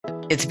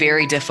it's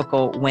very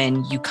difficult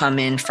when you come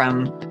in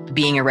from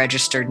being a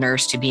registered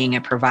nurse to being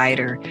a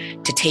provider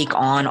to take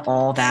on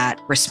all that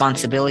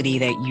responsibility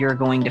that you're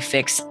going to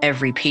fix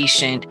every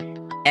patient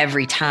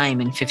every time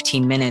in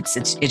 15 minutes.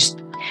 It's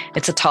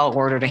a tall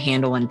order to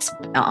handle. And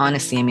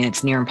honestly, I mean,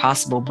 it's near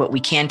impossible, but we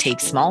can take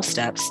small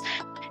steps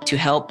to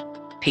help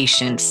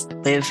patients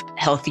live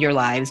healthier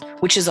lives,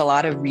 which is a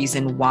lot of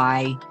reason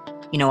why,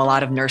 a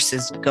lot of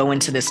nurses go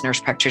into this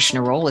nurse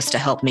practitioner role, is to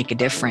help make a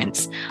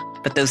difference.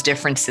 But those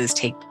differences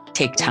take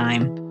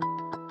time.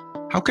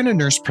 How can a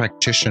nurse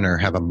practitioner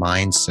have a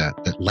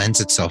mindset that lends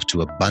itself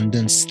to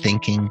abundance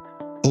thinking,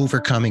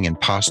 overcoming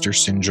imposter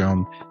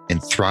syndrome,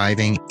 and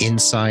thriving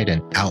inside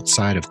and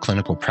outside of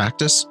clinical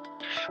practice?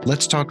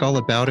 Let's talk all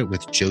about it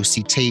with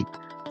Josie Tate,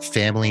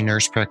 family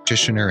nurse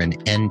practitioner and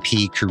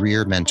NP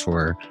career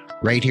mentor,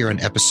 right here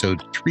on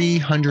episode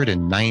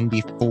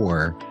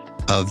 394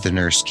 of The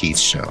Nurse Keith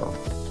Show.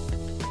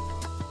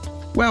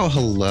 Well,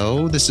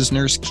 hello, this is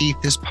Nurse Keith.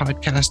 This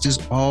podcast is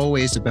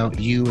always about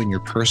you and your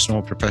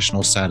personal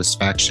professional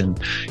satisfaction,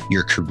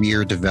 your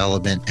career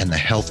development, and the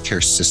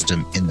healthcare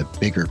system in the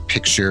bigger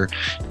picture.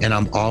 And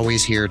I'm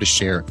always here to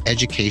share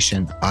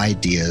education,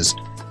 ideas,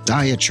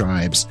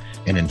 diatribes,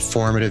 and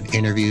informative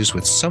interviews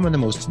with some of the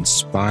most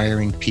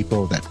inspiring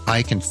people that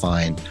I can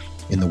find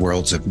in the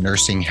worlds of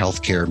nursing,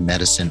 healthcare,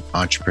 medicine,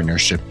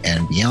 entrepreneurship,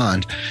 and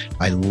beyond.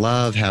 I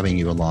love having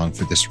you along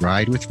for this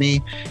ride with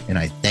me, and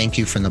I thank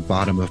you from the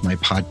bottom of my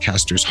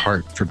podcaster's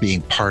heart for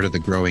being part of the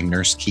growing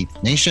Nurse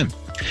Keith Nation.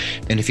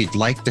 And if you'd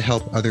like to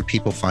help other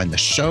people find the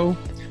show,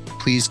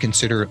 please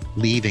consider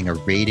leaving a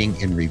rating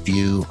and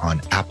review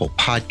on Apple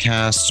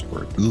Podcasts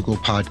or Google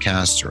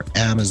Podcasts or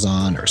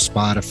Amazon or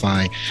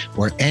Spotify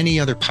or any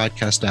other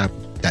podcast app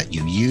that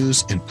you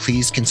use. And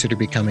please consider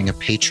becoming a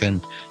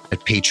patron at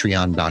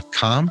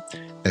patreon.com.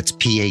 That's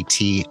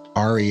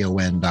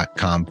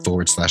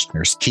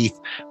patreon.com/Nurse Keith.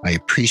 I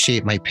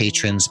appreciate my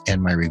patrons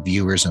and my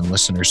reviewers and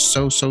listeners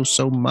so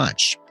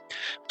much.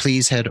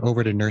 Please head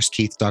over to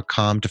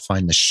nursekeith.com to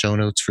find the show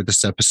notes for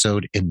this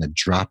episode in the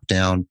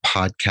drop-down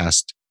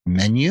podcast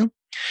menu.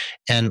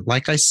 And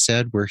like I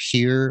said, we're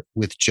here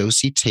with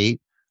Josie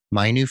Tate,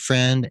 my new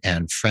friend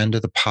and friend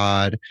of the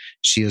pod.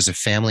 She is a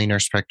family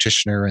nurse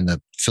practitioner in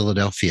the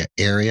Philadelphia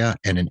area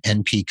and an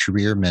NP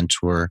career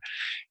mentor.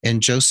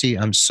 And Josie,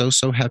 I'm so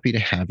happy to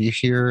have you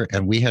here.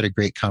 And we had a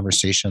great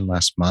conversation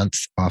last month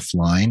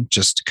offline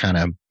just to kind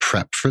of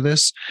prep for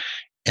this.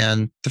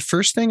 And the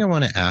first thing I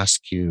want to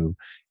ask you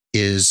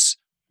is,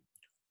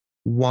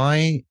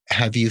 why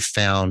have you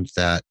found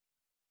that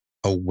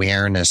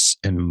awareness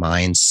and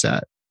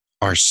mindset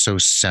are so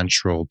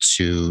central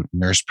to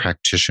nurse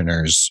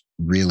practitioners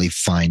really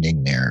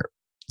finding their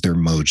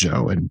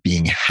mojo and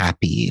being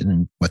happy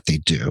in what they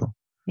do?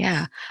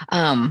 Yeah,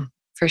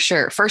 for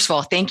sure. First of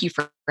all, thank you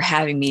for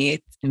having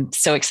me. I'm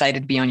so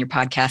excited to be on your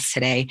podcast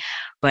today.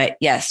 But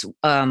yes,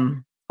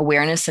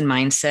 awareness and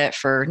mindset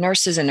for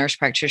nurses and nurse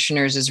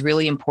practitioners is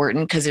really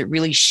important because it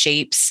really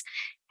shapes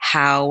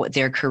how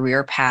their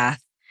career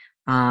path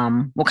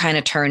will kind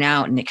of turn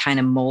out, and it kind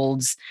of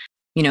molds,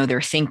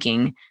 their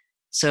thinking.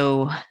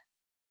 So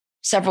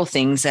several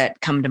things that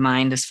come to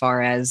mind as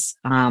far as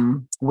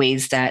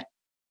ways that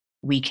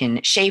we can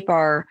shape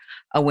our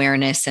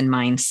awareness and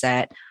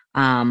mindset.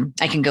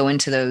 I can go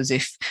into those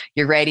if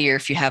you're ready, or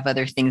if you have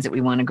other things that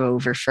we want to go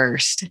over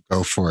first.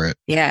 Go for it.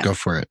 Yeah. Go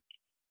for it.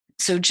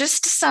 So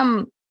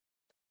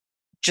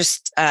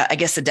I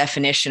guess a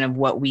definition of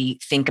what we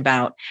think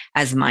about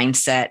as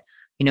mindset,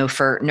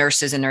 for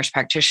nurses and nurse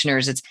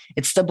practitioners,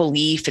 it's the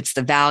belief, it's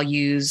the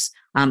values,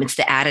 it's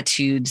the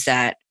attitudes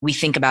that we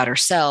think about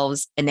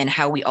ourselves, and then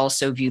how we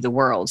also view the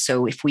world.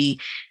 So if we,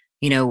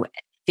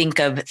 think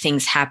of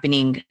things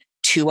happening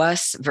to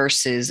us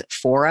versus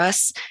for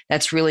us,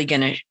 that's really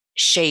going to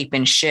shape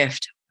and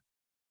shift,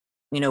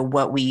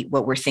 what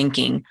we're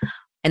thinking.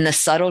 And the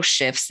subtle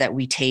shifts that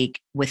we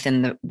take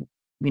within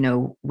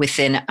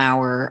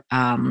our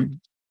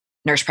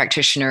nurse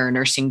practitioner or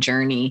nursing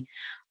journey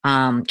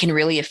can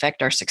really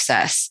affect our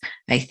success,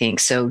 I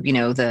think. So,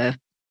 the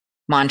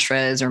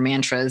mantras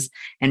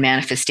and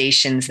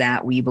manifestations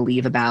that we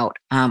believe about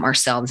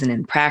ourselves and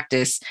in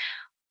practice,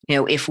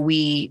 if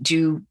we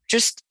do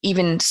just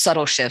even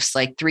subtle shifts,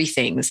 like 3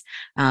 things,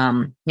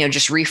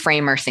 just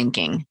reframe our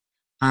thinking,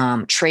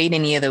 trade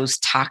any of those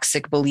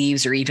toxic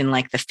beliefs, or even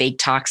like the fake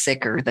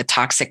toxic or the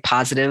toxic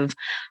positive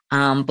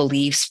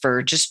beliefs,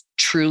 for just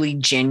truly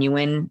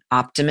genuine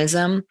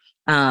optimism.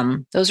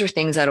 Those are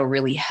things that'll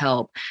really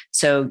help.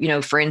 So,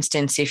 for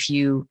instance, if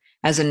you,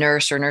 as a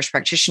nurse or nurse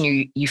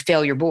practitioner, you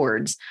fail your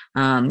boards,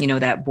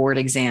 that board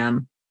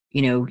exam,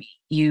 you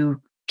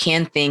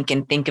can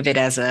think of it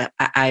as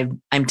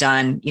I'm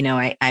done.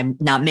 I'm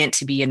not meant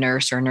to be a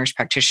nurse or a nurse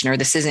practitioner.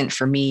 This isn't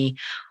for me.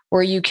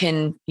 Or you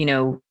can,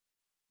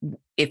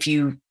 if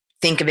you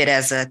think of it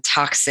as a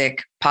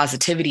toxic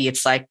positivity,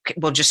 it's like,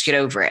 well, just get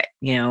over it,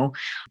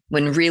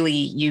 when really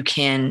you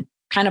can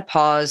kind of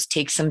pause,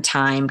 take some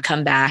time,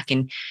 come back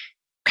and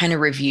kind of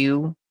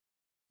review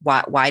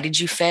why did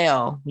you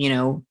fail,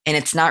 and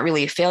it's not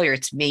really a failure.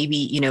 It's maybe,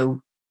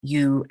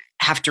 you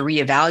have to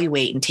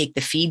reevaluate and take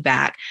the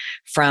feedback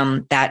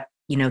from that,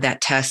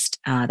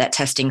 that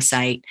testing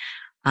site,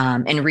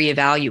 and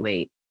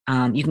reevaluate.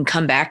 You can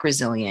come back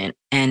resilient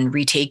and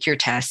retake your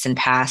tests and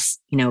pass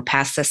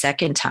the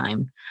second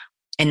time,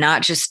 and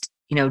not just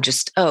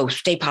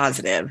stay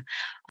positive,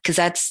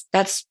 because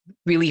that's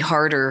really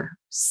harder,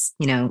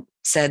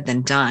 said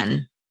than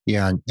done.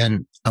 Yeah.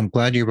 And I'm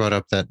glad you brought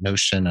up that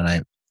notion.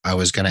 And I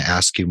was going to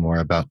ask you more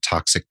about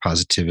toxic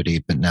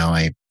positivity, but now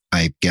I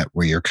get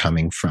where you're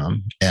coming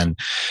from. And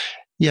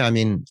yeah, I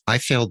mean, I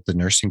failed the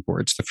nursing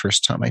boards the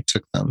first time I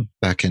took them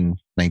back in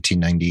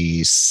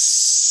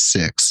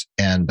 1996.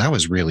 And that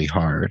was really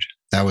hard.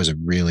 That was a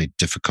really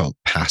difficult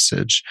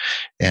passage.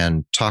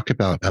 And talk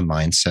about a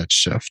mindset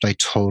shift. I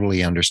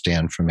totally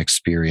understand from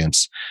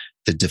experience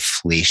the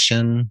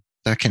deflation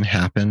that can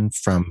happen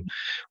from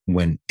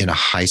when in a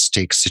high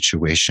stakes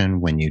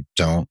situation, when you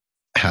don't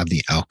have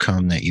the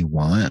outcome that you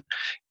want.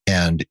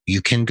 And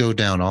you can go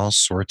down all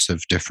sorts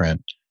of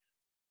different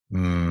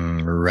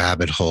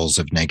rabbit holes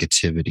of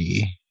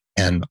negativity.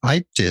 And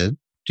I did,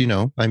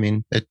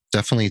 it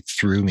definitely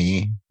threw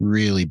me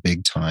really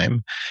big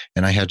time.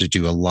 And I had to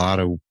do a lot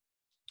of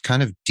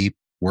kind of deep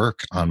work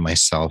on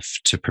myself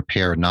to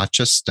prepare, not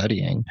just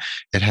studying.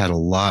 It had a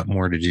lot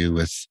more to do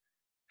with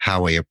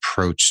how I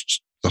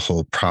approached the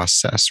whole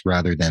process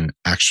rather than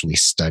actually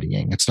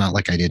studying. It's not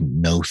like I didn't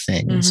know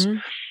things. Mm-hmm.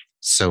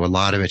 So a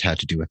lot of it had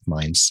to do with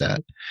mindset.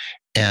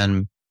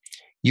 And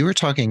you were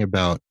talking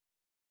about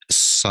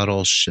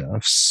subtle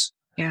shifts.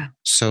 Yeah.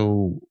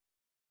 So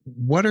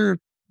what are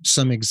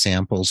some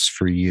examples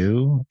for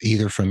you,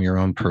 either from your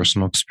own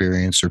personal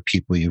experience or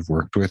people you've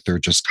worked with or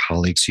just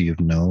colleagues who you've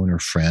known or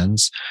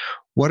friends?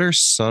 What are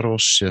subtle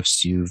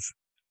shifts you've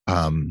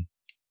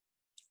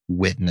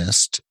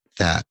witnessed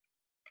that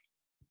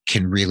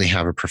can really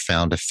have a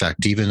profound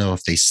effect, even though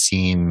if they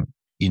seem,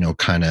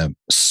 kind of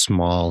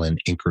small and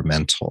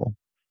incremental?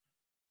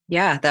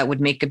 Yeah, that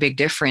would make a big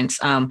difference.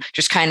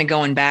 Just kind of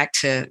going back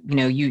to,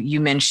 you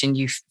mentioned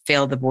you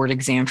failed the board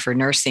exam for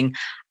nursing.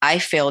 I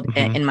failed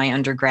in my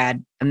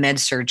undergrad a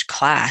med-surg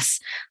class.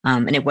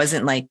 And it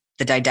wasn't like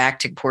the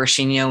didactic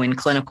portion, in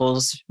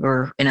clinicals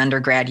or in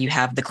undergrad, you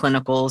have the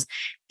clinicals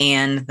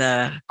and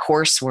the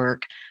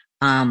coursework.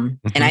 And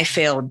I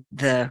failed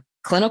the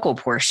clinical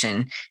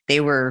portion. They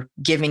were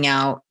giving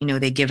out,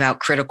 they give out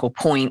critical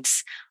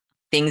points,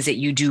 things that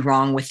you do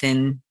wrong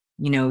within,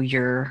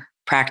 your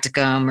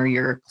practicum or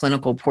your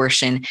clinical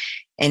portion.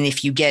 And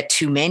if you get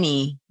too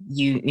many,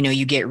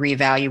 you get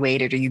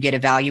reevaluated, or you get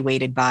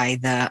evaluated by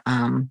the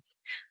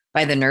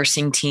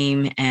nursing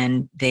team,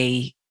 and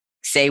they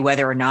say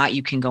whether or not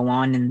you can go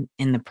on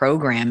in the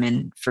program.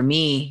 And for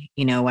me,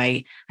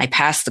 I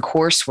passed the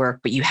coursework,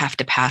 but you have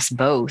to pass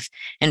both.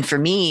 And for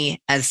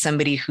me, as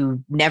somebody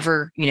who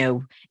never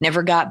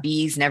got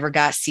B's, never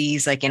got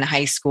C's, like in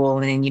high school,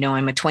 and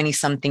I'm a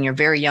 20-something or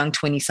very young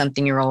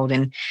 20-something-year-old,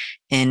 and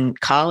in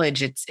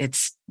college,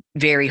 it's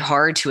very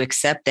hard to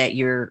accept that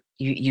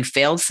you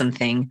failed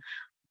something.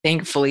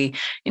 Thankfully,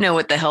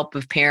 with the help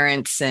of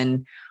parents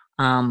and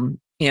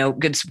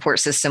good support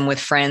system with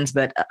friends,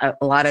 but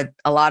a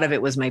lot of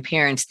it was my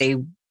parents. They,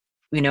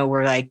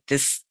 were like,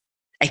 this,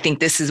 I think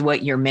this is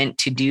what you're meant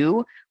to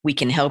do. We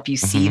can help you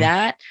see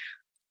that.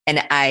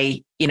 And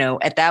I,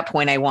 at that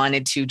point, I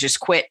wanted to just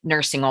quit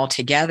nursing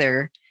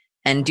altogether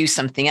and do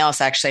something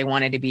else. Actually, I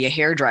wanted to be a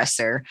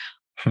hairdresser.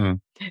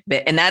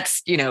 But, and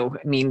that's,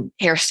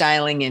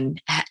 hairstyling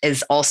and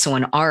is also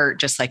an art,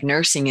 just like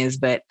nursing is,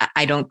 but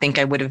I don't think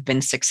I would have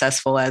been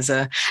successful as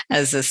a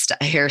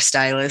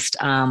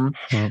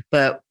hairstylist.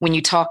 But when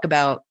you talk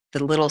about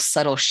the little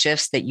subtle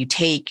shifts that you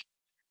take,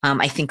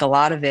 I think a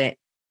lot of it,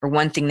 or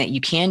one thing that you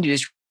can do,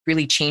 is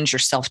really change your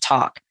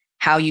self-talk,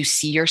 how you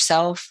see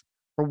yourself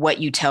or what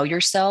you tell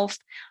yourself,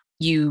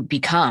 you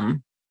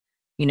become,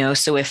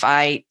 so if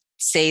I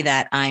say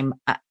that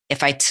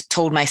if I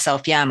told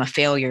myself, yeah, I'm a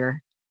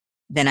failure,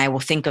 then I will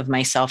think of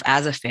myself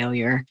as a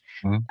failure.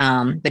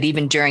 But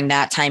even during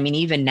that time, and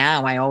even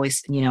now, I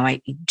always,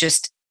 I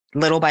just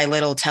little by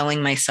little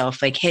telling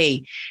myself like,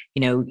 hey,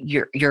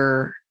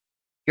 you're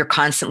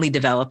constantly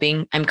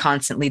developing. I'm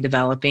constantly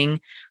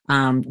developing.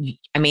 I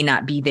may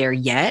not be there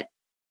yet,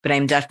 but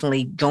I'm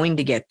definitely going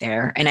to get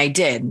there. And I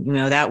did,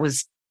 that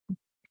was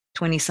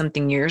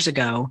 20-something years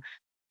ago.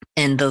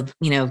 And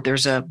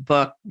there's a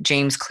book,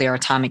 James Clear,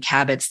 Atomic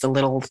Habits, the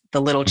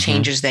little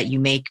changes that you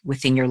make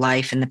within your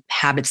life and the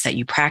habits that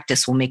you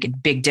practice will make a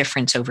big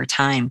difference over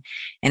time.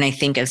 And I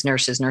think as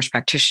nurses, nurse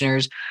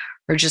practitioners,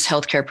 or just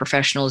healthcare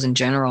professionals in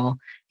general,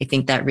 I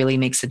think that really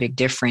makes a big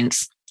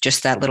difference.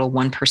 Just that little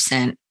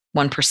 1%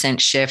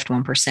 shift,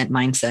 1%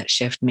 mindset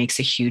shift makes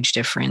a huge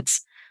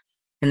difference.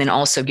 And then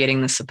also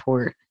getting the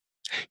support.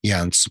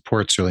 Yeah, and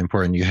support's really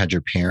important. You had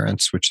your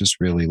parents, which is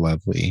really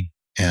lovely,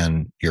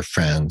 and your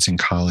friends and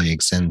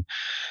colleagues. And,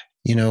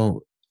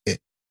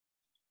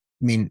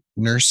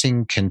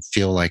 nursing can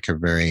feel like a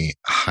very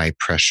high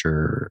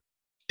pressure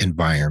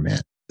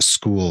environment.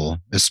 School,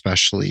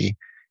 especially,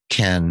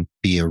 can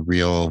be a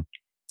real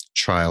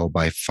trial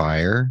by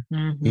fire.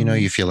 Mm-hmm.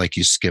 You feel like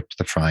you skipped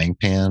the frying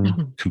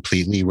pan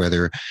completely,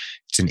 whether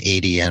it's an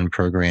ADN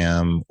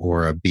program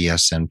or a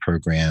BSN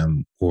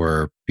program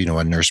or,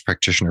 a nurse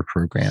practitioner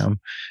program,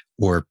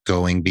 or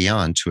going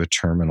beyond to a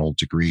terminal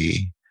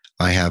degree.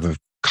 I have a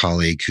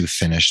colleague who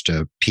finished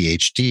a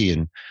PhD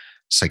in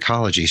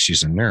psychology.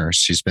 She's a nurse.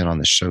 She's been on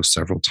the show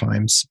several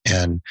times.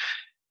 And,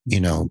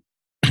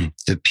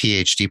 the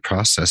PhD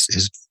process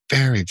is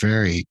very,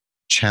 very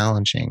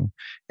challenging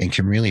and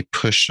can really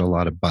push a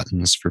lot of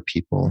buttons for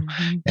people.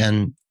 Mm-hmm.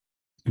 And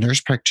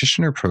nurse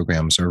practitioner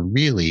programs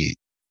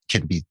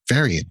can be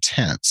very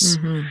intense.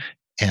 Mm-hmm.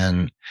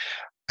 And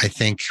I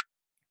think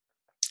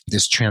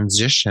this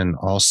transition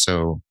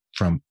also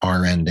from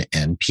RN to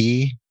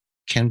NP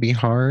can be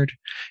hard.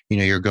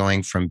 You're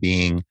going from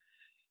you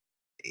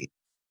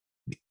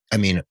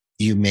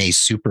may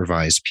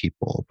supervise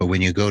people, but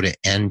when you go to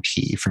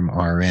NP from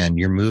RN,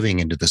 you're moving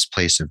into this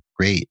place of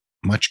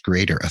much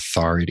greater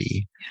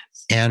authority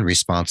and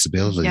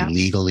responsibility,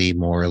 legally,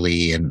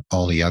 morally, and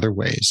all the other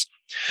ways.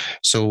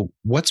 So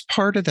what's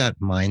part of that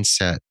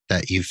mindset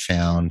that you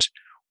found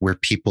where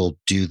people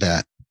do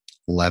that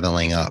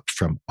leveling up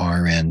from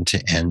RN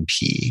to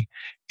NP?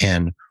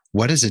 And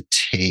what does it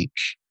take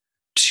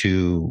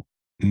to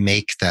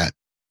make that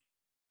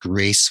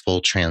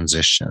graceful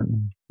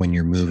transition when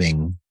you're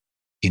moving,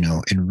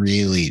 and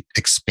really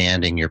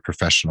expanding your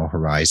professional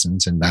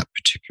horizons in that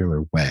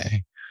particular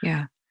way?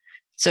 Yeah.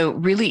 So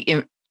really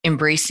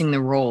embracing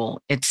the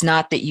role. It's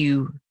not that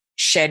you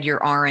shed your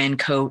RN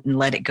coat and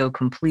let it go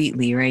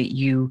completely, right?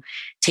 You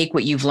take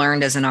what you've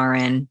learned as an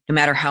RN, no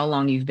matter how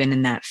long you've been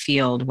in that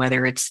field,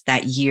 whether it's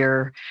that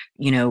year,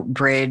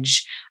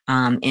 bridge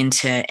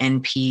into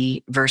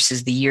NP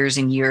versus the years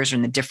and years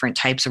and the different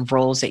types of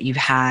roles that you've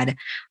had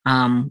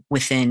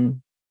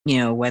within,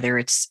 whether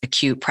it's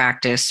acute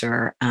practice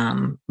or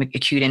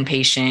acute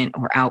inpatient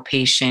or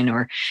outpatient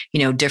or,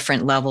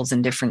 different levels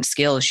and different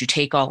skills. You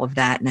take all of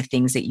that and the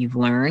things that you've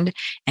learned,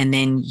 and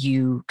then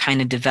you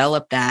kind of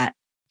develop that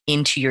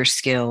into your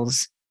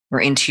skills or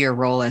into your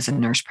role as a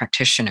nurse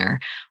practitioner.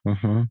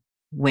 Mm-hmm.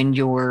 When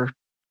you're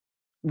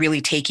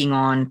really taking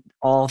on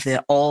all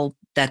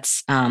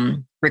that's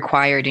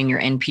required in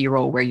your NP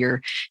role, where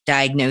you're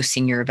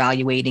diagnosing, you're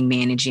evaluating,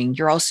 managing,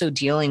 you're also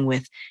dealing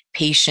with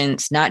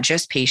patients, not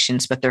just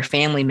patients, but their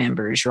family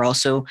members. You're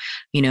also,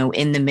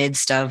 in the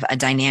midst of a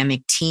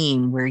dynamic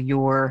team where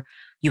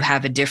you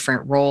have a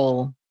different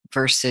role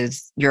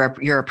versus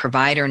you're a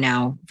provider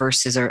now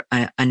versus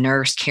a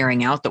nurse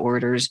carrying out the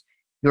orders.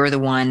 You're the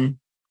one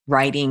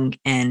writing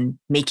and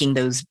making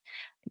those,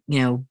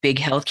 big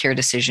healthcare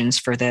decisions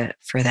for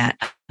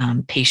that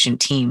patient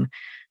team.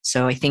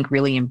 So I think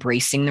really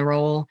embracing the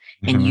role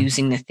and Mm-hmm.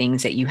 using the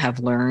things that you have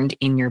learned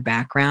in your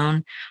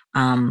background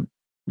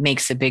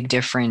makes a big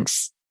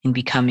difference in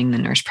becoming the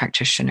nurse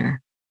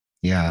practitioner.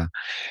 Yeah.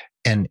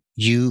 And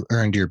you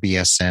earned your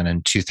BSN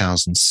in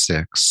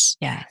 2006.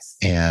 Yes.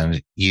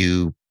 And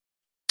you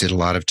did a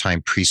lot of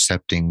time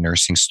precepting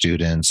nursing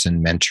students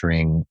and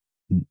mentoring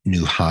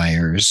new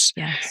hires.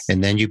 Yes.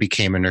 And then you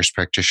became a nurse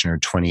practitioner in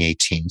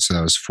 2018. So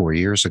that was 4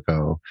 years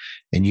ago.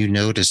 And you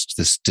noticed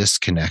this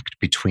disconnect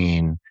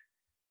between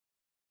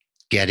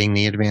getting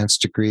the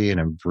advanced degree and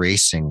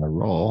embracing the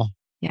role,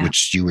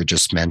 which you were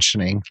just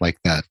mentioning, like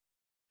that,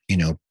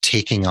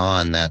 taking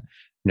on that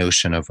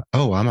notion of,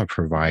 oh, I'm a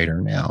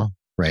provider now,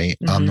 right?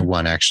 Mm-hmm. I'm the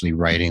one actually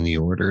writing the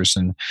orders.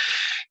 And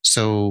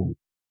so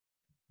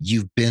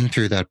you've been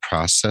through that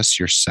process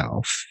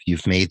yourself.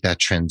 You've made that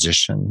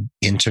transition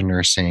into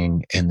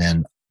nursing and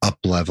then up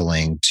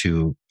leveling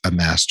to a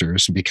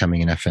master's and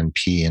becoming an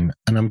FNP. And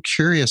I'm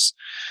curious,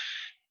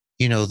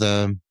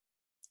 the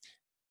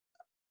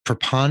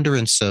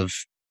preponderance of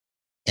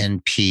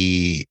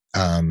NP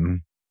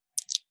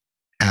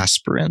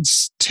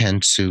aspirants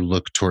tend to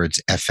look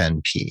towards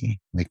FNP.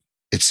 Like,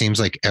 it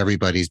seems like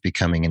everybody's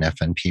becoming an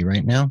FNP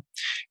right now.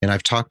 And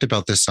I've talked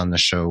about this on the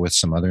show with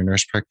some other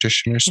nurse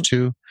practitioners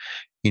too.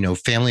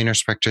 Family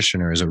nurse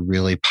practitioner is a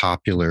really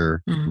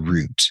popular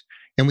route.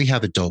 And we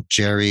have adult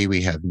Jerry,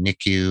 we have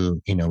NICU,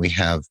 we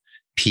have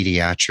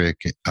pediatric,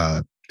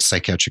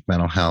 psychiatric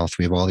mental health.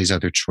 We have all these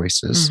other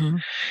choices. Mm-hmm.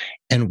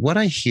 And what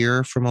I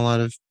hear from a lot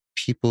of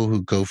people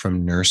who go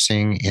from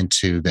nursing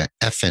into the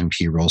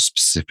FNP role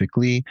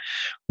specifically,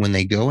 when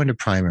they go into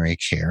primary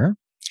care,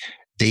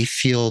 they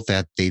feel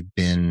that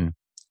they're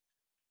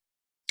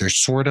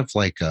sort of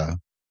like a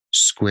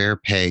square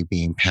peg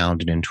being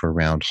pounded into a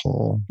round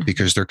hole,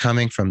 because they're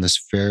coming from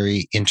this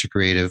very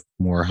integrative,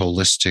 more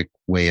holistic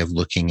way of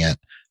looking at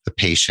the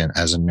patient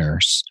as a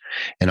nurse.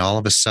 And all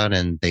of a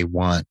sudden they're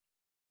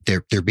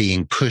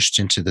being pushed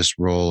into this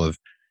role of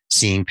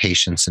seeing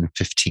patients in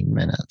 15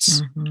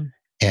 minutes. Mm-hmm.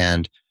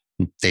 And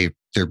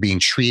they're being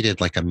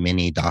treated like a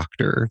mini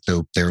doctor,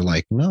 though they're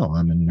like, no,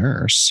 I'm a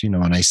nurse, and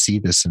I see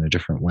this in a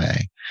different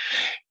way.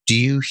 Do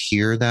you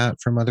hear that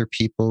from other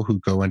people who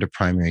go into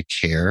primary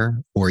care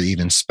or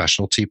even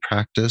specialty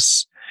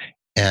practice?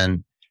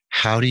 And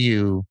how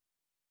do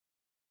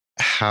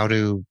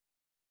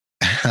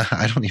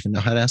I don't even know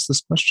how to ask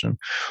this question.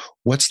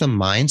 What's the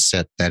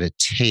mindset that it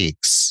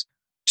takes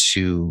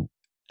to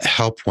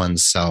help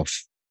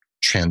oneself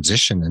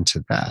transition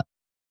into that?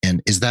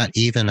 And is that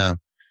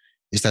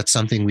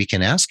something we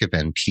can ask of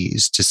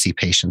NPs to see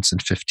patients in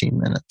 15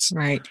 minutes?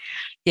 Right.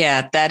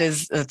 Yeah,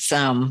 that's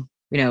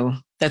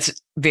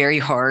very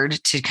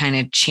hard to kind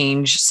of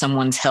change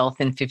someone's health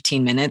in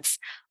 15 minutes.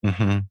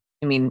 Mm-hmm.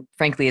 I mean,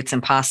 frankly, it's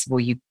impossible.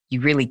 You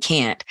really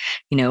can't,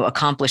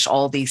 accomplish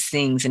all these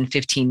things in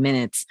 15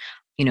 minutes,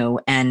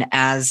 and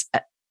as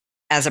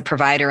a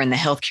provider in the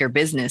healthcare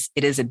business,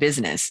 it is a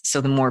business.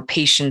 So the more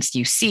patients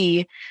you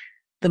see,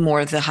 the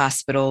more the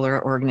hospital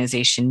or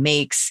organization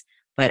makes.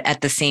 But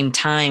at the same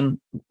time,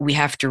 we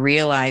have to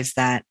realize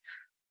that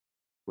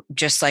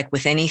just like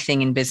with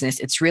anything in business,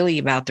 it's really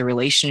about the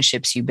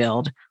relationships you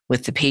build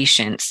with the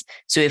patients.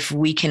 So if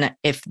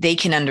they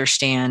can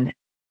understand,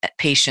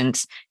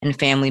 patients and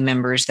family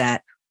members,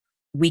 that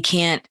we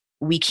can't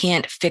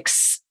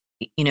fix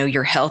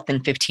your health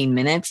in 15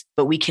 minutes,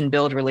 but we can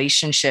build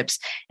relationships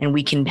and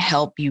we can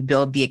help you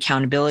build the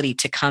accountability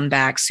to come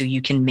back so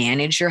you can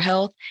manage your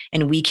health,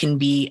 and we can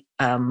be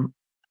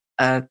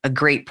a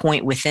great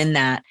point within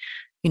that,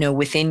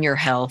 within your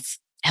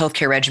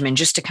healthcare regimen,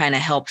 just to kind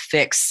of help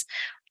fix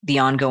the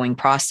ongoing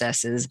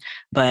processes.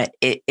 But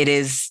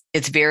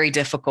it's very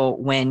difficult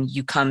when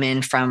you come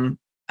in from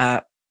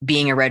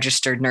being a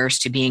registered nurse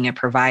to being a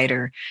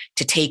provider,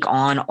 to take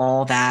on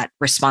all that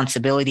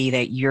responsibility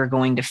that you're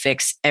going to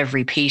fix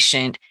every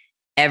patient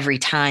every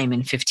time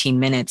in 15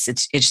 minutes.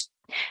 It's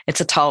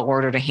a tall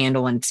order to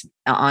handle. And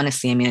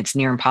honestly, I mean, it's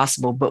near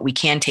impossible, but we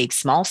can take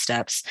small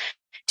steps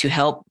to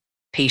help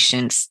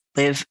patients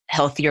live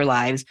healthier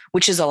lives,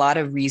 which is a lot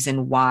of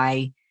reason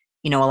why,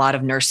 a lot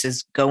of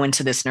nurses go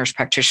into this nurse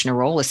practitioner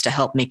role, is to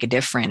help make a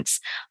difference.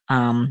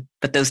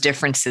 But those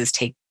differences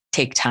take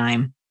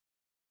time.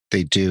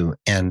 They do.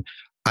 And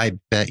I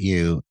bet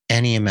you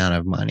any amount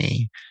of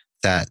money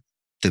that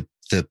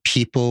the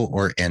people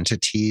or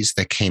entities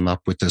that came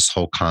up with this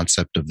whole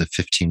concept of the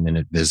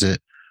 15-minute visit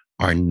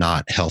are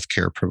not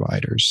healthcare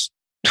providers.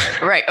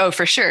 Right. Oh,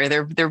 for sure.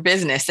 They're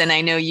business. And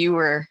I know you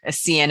were a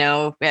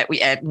CNO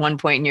at one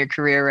point in your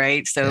career,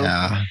 right? So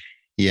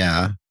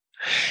yeah.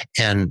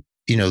 And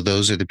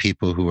those are the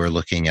people who are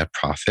looking at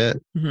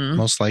profit,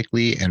 most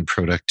likely, and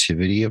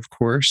productivity, of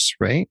course,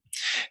 right?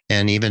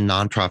 And even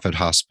nonprofit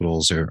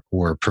hospitals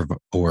or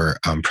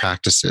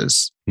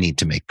practices need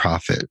to make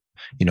profit.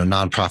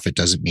 Nonprofit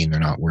doesn't mean they're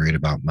not worried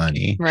about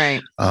money.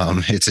 Right.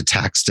 It's a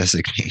tax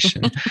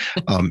designation,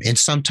 and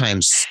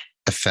sometimes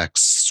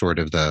affects sort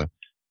of the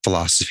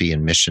philosophy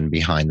and mission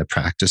behind the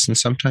practice, and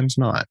sometimes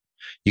not.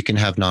 You can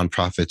have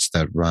nonprofits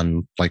that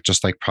run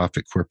just like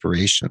profit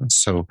corporations.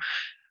 So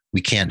we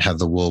can't have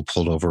the wool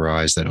pulled over our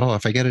eyes that,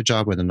 if I get a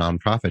job with a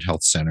nonprofit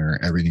health center,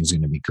 everything's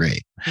going to be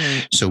great.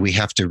 Right. So we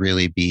have to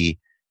really we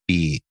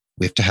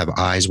have to have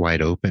eyes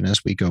wide open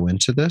as we go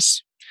into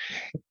this.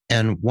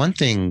 And one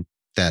thing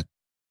that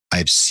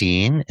I've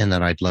seen and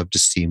that I'd love to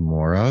see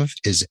more of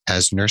is,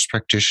 as nurse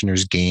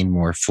practitioners gain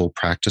more full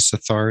practice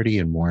authority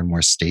in more and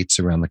more states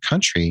around the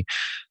country,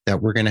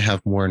 that we're going to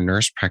have more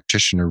nurse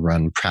practitioner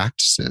run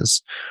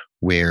practices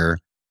where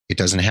it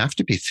doesn't have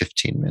to be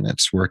 15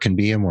 minutes, where it can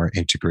be a more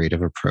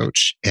integrative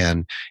approach.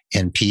 And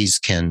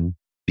NPs can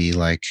be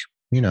like,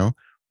 I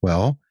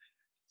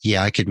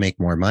could make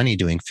more money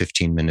doing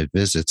 15-minute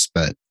visits,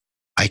 but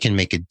I can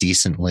make a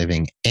decent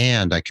living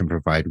and I can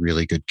provide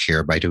really good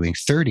care by doing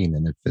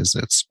 30-minute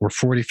visits or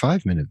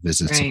 45-minute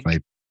visits if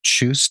I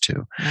choose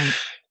to. Right.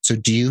 So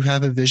do you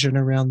have a vision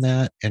around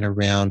that and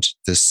around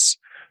the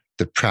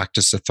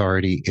practice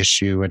authority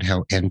issue, and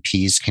how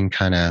NPs can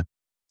kind of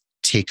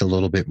take a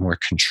little bit more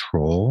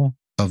control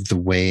of the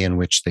way in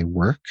which they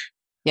work?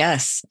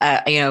 Yes.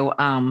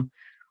 I'm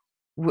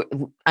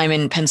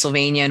in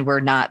Pennsylvania and we're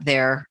not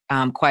there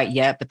quite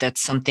yet, but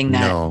that's something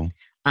that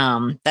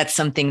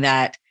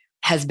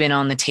has been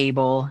on the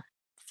table,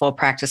 full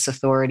practice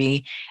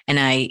authority. And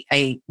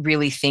I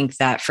really think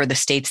that for the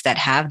states that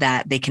have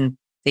that, they can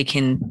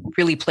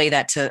really play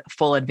that to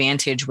full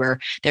advantage,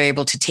 where they're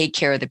able to take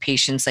care of the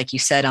patients, like you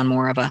said, on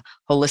more of a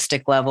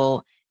holistic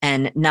level,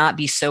 and not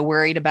be so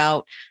worried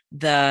about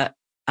the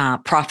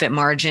profit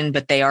margin,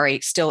 but they are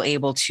still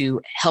able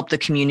to help the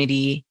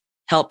community,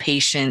 help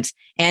patients,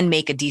 and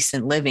make a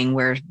decent living,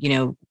 where,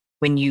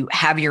 when you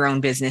have your own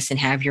business and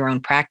have your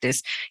own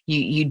practice,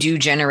 you do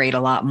generate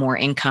a lot more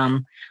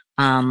income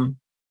than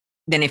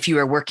if you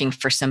were working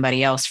for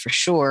somebody else, for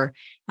sure.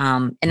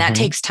 And that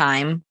takes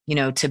time,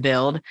 to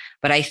build.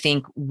 But I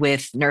think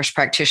with nurse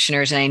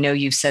practitioners, and I know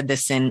you've said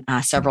this in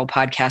several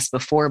podcasts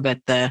before, but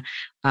the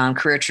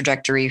career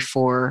trajectory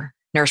for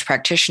nurse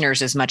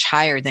practitioners is much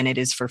higher than it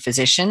is for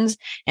physicians,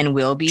 and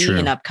will be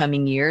in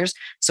upcoming years.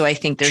 So I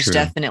think there's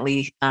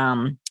definitely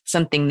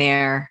something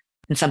there,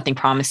 and something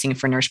promising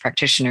for nurse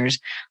practitioners,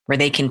 where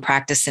they can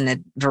practice in a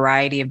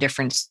variety of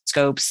different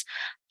scopes,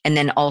 and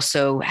then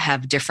also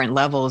have different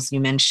levels.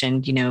 You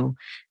mentioned,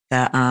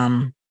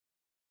 the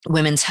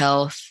women's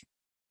health,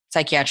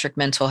 psychiatric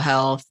mental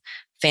health,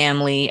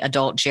 family,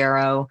 adult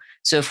gero.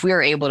 So if we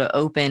are able to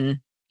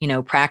open,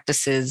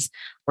 practices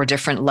or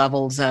different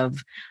levels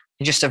of,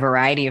 just a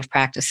variety of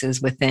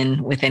practices within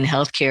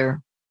healthcare,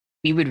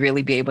 we would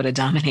really be able to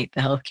dominate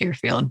the healthcare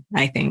field,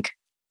 I think.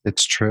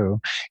 It's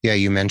true. Yeah,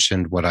 you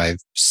mentioned what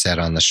I've said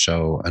on the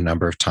show a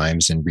number of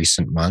times in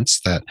recent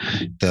months, that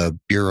the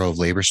Bureau of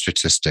Labor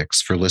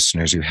Statistics, for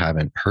listeners who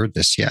haven't heard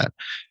this yet,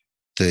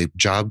 the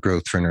job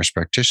growth for nurse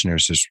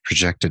practitioners is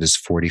projected as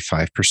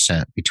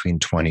 45% between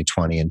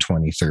 2020 and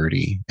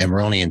 2030. And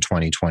we're only in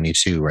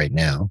 2022 right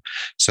now.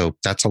 So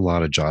that's a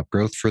lot of job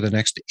growth for the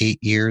next 8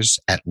 years,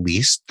 at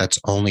least. That's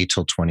only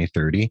till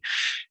 2030.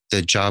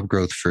 The job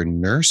growth for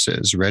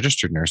nurses,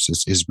 registered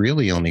nurses, is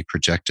really only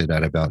projected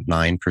at about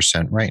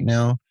 9% right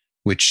now,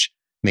 which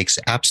makes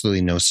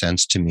absolutely no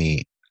sense to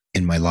me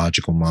in my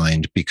logical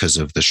mind because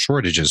of the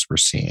shortages we're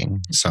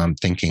seeing. So I'm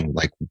thinking,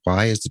 like,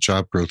 why is the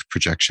job growth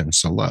projection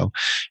so low?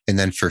 And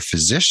then for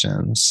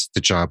physicians,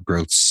 the job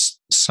growth's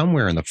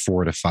somewhere in the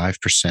 4 to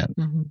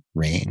 5%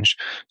 range.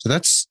 So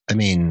that's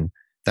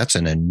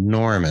an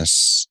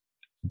enormous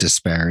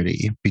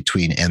disparity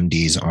between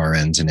MDs,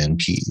 RNs, and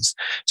NPs.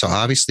 So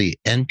obviously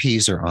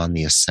NPs are on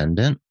the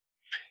ascendant.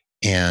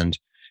 And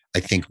I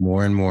think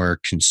more and more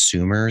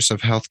consumers of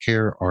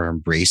healthcare are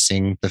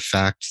embracing the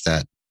fact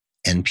that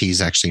NPs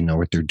actually know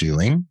what they're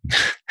doing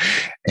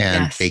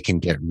and they can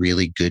get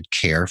really good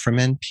care from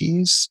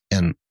NPs.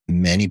 And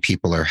many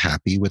people are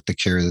happy with the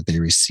care that they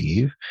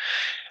receive.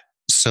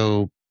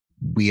 So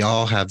we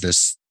all have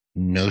this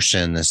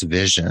notion, this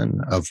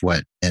vision of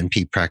what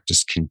NP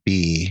practice can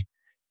be.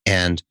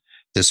 And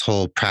this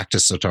whole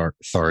practice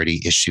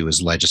authority issue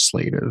is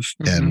legislative,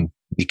 and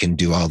we can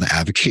do all the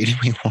advocating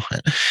we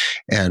want.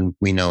 And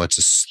we know it's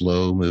a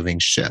slow moving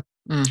ship.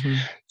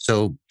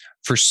 So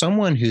for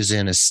someone who's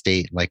in a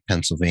state like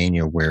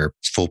Pennsylvania where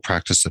full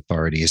practice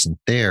authority isn't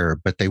there,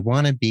 but they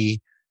want to be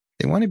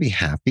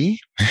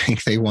happy.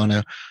 they want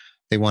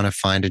to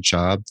find a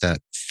job that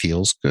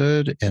feels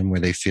good and where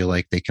they feel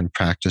like they can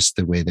practice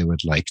the way they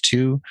would like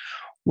to.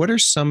 What are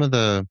some of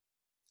the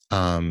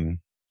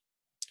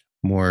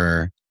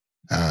more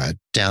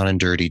down and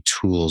dirty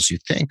tools you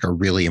think are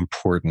really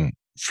important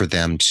for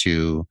them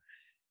to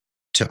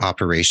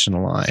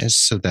operationalize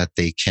so that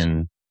they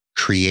can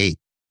create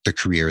the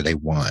career they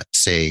want,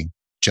 say,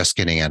 just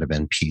getting out of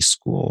NP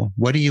school?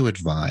 What do you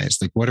advise?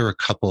 Like, what are a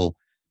couple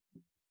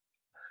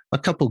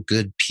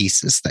good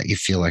pieces that you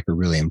feel like are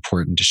really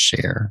important to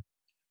share?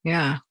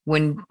 Yeah.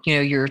 When,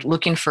 you're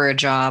looking for a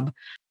job,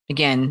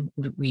 again,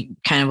 we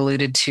kind of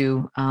alluded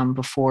to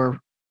before,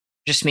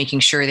 just making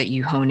sure that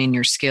you hone in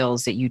your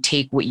skills, that you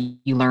take what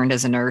you learned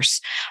as a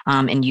nurse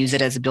and use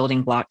it as a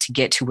building block to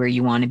get to where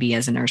you want to be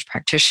as a nurse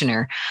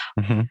practitioner.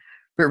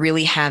 But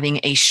really having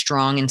a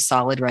strong and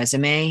solid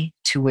resume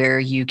to where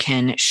you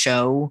can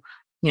show,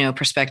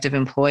 prospective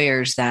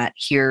employers that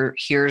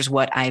here's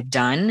what I've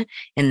done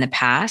in the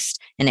past.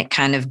 And it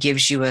kind of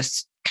gives you a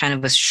kind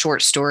of a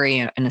short story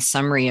and a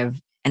summary of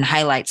and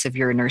highlights of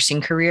your nursing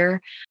career.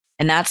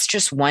 And that's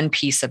just one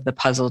piece of the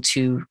puzzle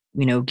to,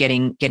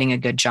 getting a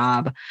good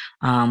job,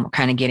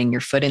 kind of getting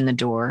your foot in the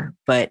door.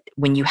 But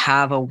when you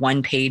have a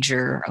one-page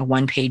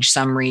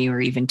summary,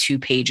 or even 2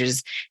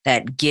 pages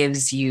that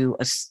gives you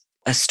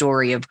a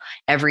story of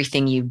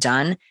everything you've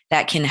done,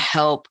 that can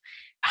help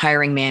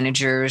hiring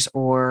managers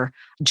or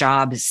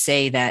jobs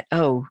say that,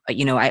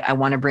 I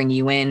want to bring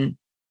you in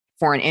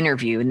for an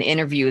interview. And the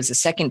interview is the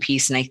second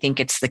piece. And I think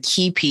it's the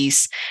key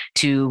piece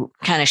to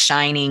kind of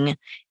shining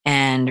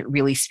and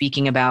really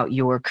speaking about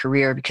your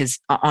career, because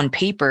on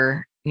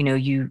paper,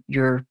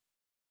 you're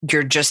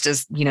just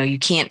as, you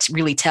can't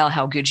really tell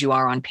how good you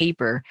are on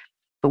paper.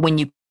 But when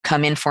you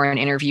come in for an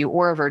interview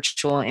or a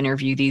virtual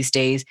interview these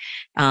days,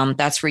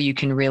 that's where you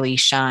can really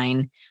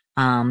shine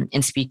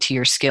and speak to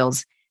your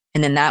skills.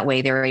 And then that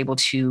way they're able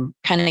to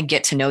kind of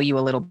get to know you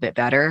a little bit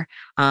better.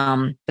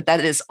 But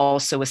that is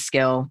also a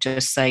skill,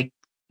 just like,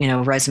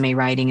 resume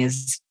writing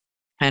is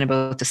kind of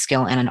both a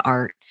skill and an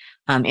art.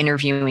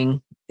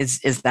 Interviewing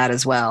is that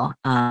as well.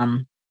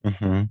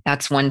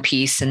 That's one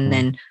piece. And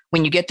then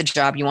when you get the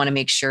job, you want to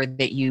make sure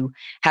that you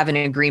have an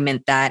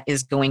agreement that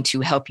is going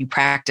to help you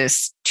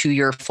practice to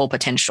your full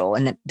potential,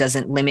 and that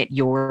doesn't limit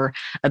your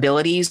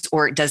abilities,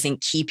 or it doesn't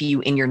keep you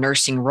in your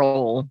nursing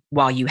role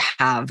while you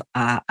have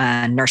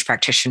a nurse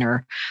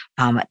practitioner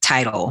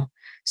title.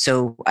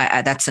 So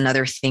that's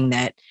another thing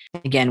that,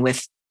 again,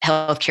 with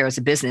healthcare as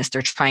a business,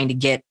 they're trying to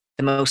get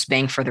the most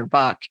bang for their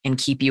buck and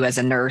keep you as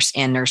a nurse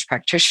and nurse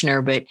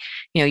practitioner. But,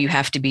 you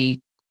have to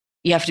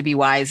be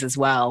wise as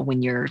well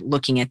when you're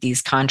looking at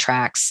these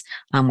contracts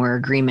or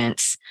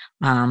agreements.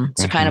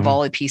 So kind of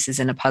all the pieces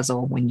in a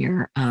puzzle when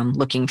you're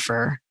looking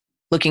for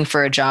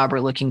a job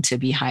or looking to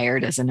be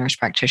hired as a nurse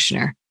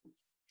practitioner.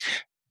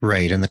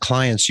 Right. And the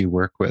clients you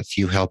work with,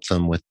 you help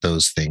them with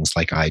those things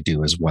like I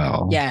do as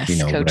well. Yes.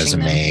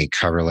 Resume,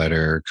 cover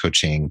letter,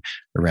 coaching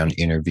around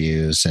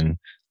interviews and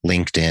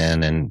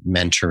LinkedIn and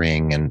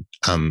mentoring and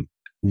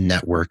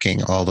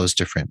networking, all those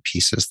different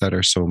pieces that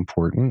are so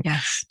important.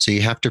 Yes. So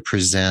you have to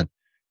present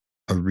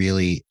a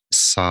really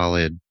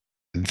solid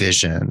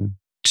vision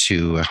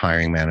to a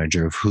hiring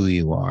manager of who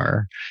you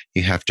are.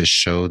 You have to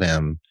show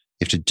them,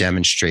 you have to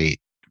demonstrate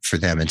for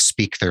them and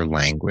speak their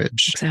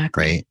language.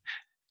 Exactly. Right?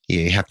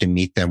 You have to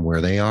meet them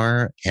where they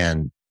are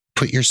and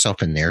put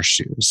yourself in their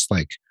shoes.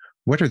 Like,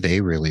 what are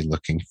they really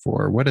looking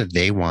for? What do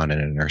they want in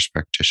a nurse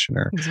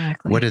practitioner?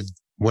 Exactly.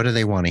 What do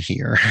they want to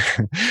hear?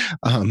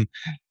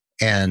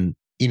 And,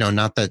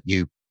 not that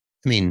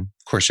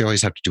of course, you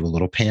always have to do a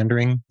little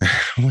pandering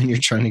when you're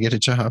trying to get a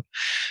job,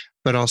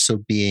 but also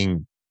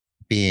being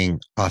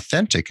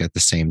authentic at the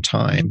same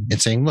time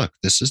and saying, look,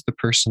 this is the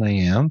person I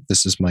am.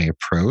 This is my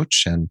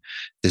approach. And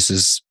this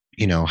is,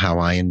 how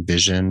I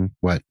envision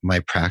what my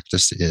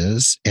practice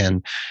is.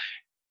 And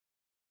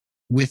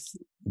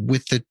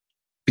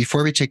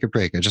before we take a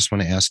break, I just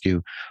want to ask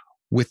you,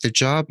 with the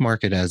job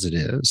market as it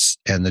is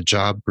and the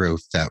job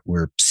growth that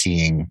we're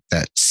seeing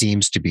that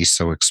seems to be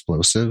so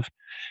explosive,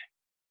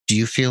 do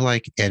you feel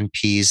like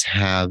NPs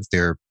have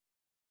their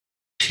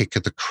pick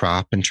of the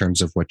crop in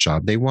terms of what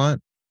job they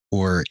want?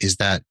 Or is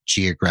that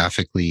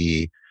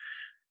geographically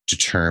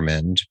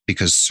determined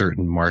because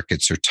certain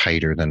markets are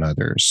tighter than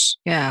others?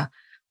 Yeah.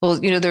 Well,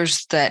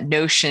 there's that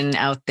notion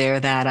out there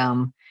that,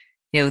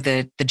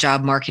 the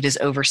job market is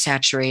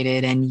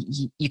oversaturated and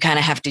you kind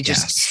of have to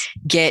just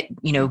get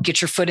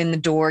your foot in the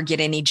door, get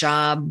any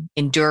job,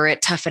 endure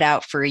it, tough it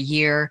out for a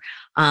year.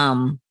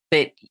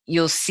 But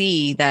you'll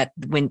see that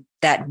when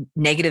that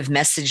negative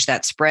message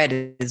that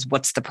spread is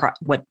what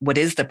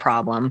is the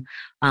problem?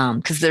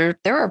 Because there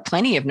are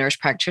plenty of nurse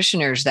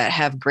practitioners that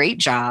have great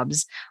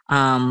jobs,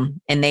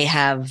 and they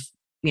have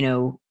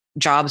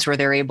jobs where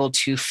they're able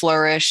to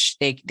flourish.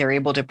 They're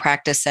able to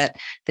practice at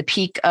the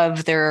peak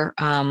of their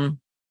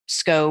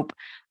scope,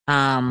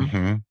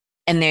 and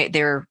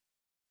they're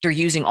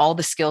using all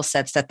the skill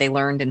sets that they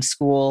learned in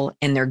school,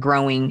 and they're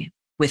growing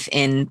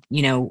within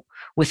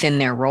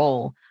their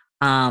role.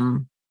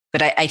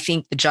 But I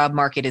think the job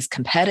market is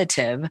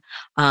competitive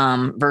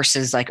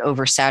versus like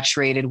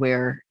oversaturated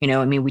where,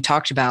 we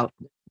talked about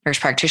nurse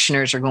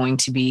practitioners are going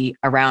to be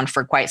around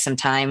for quite some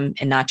time,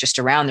 and not just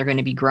around, they're going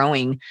to be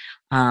growing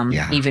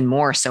even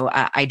more. So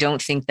I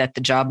don't think that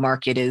the job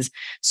market is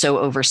so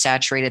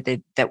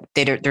oversaturated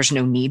that there's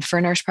no need for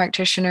nurse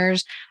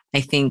practitioners. I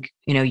think,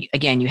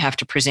 again, you have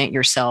to present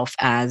yourself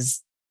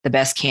as the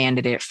best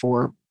candidate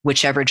for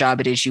whichever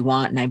job it is you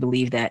want. And I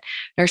believe that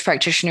nurse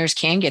practitioners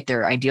can get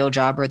their ideal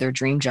job or their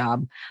dream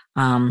job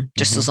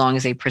just as long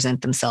as they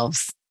present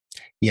themselves.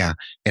 Yeah.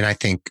 And I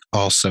think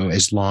also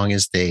as long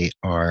as they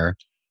are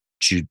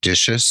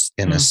judicious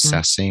in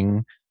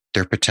assessing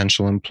their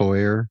potential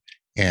employer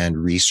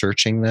and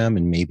researching them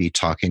and maybe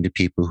talking to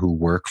people who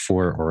work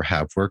for or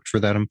have worked for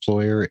that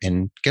employer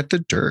and get the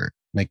dirt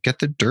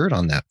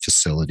on that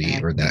facility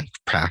or that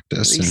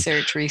practice.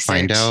 Research.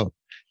 Find out.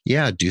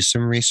 Yeah, do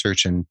some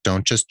research and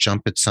don't just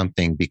jump at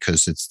something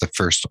because it's the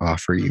first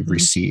offer you've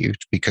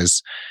received,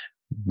 because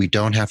we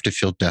don't have to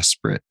feel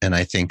desperate. And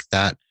I think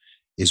that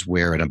is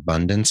where an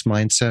abundance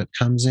mindset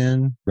comes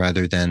in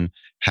rather than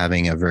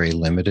having a very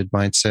limited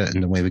mindset.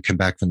 And the way we come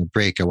back from the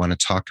break, I want to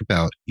talk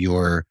about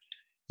your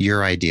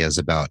ideas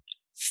about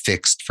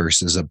fixed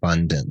versus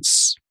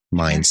abundance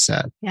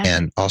mindset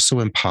and also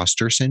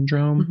imposter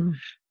syndrome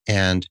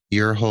and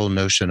your whole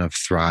notion of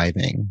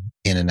thriving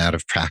in and out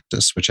of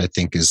practice, which I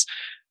think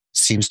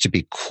seems to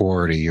be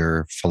core to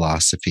your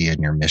philosophy and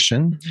your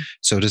mission.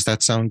 So does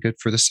that sound good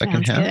for the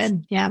second half?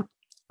 Good. Yeah.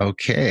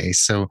 Okay.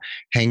 So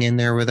hang in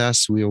there with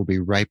us. We will be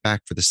right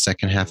back for the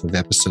second half of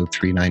episode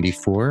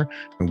 394.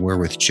 And we're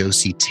with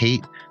Josie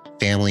Tate,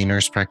 family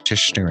nurse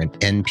practitioner and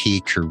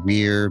NP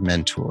career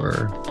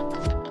mentor.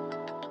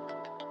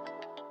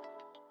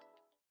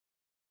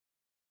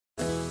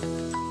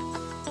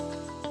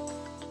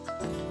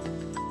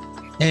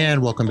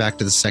 And welcome back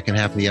to the second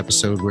half of the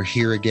episode. We're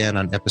here again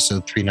on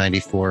episode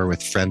 394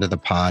 with friend of the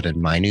pod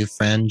and my new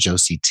friend,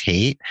 Josie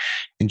Tate.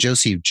 And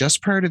Josie,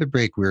 just prior to the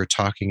break, we were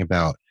talking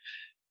about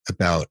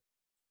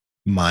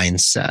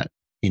mindset,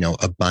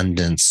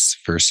 abundance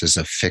versus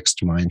a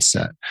fixed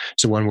mindset.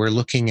 So when we're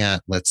looking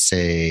at, let's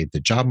say,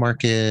 the job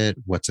market,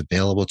 what's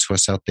available to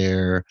us out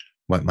there,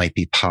 what might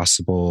be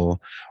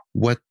possible,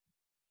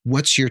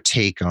 what's your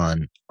take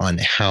on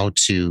how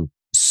to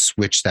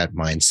switch that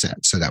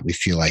mindset so that we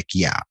feel like,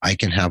 I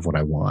can have what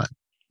I want?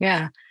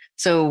 Yeah.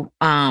 So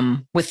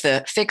with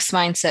the fixed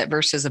mindset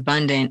versus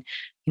abundant,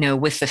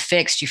 with the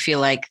fixed, you feel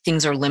like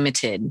things are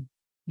limited.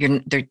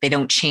 They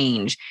don't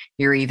change.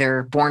 You're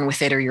either born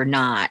with it or you're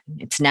not.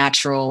 It's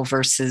natural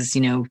versus,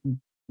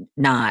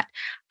 not.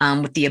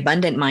 With the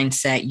abundant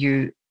mindset,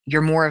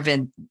 you're more of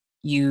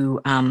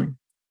you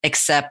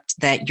accept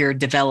that you're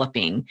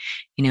developing,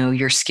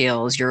 your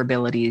skills, your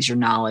abilities, your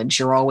knowledge.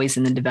 You're always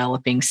in the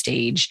developing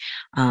stage,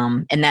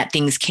 and that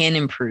things can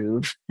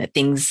improve. That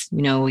things,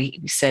 we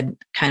said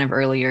kind of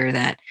earlier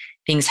that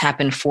things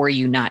happen for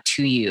you, not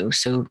to you.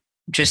 So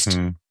just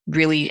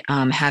really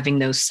having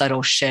those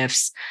subtle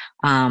shifts.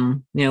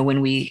 When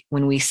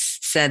we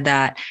said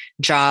that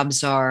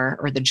jobs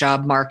or the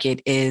job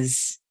market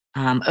is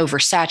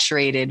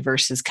oversaturated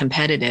versus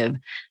competitive,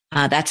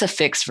 that's a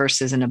fixed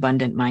versus an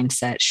abundant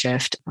mindset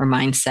shift or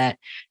mindset.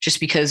 Just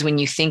because when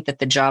you think that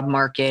the job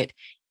market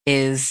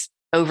is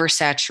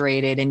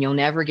oversaturated and you'll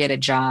never get a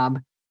job,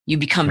 you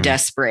become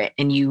desperate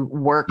and you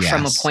work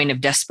from a point of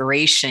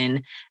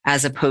desperation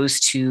as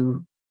opposed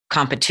to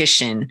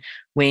competition.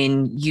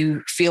 When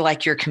you feel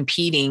like you're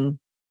competing,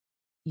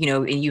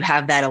 and you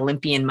have that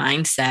Olympian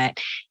mindset,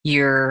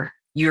 you're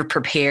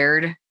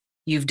prepared,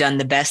 you've done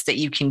the best that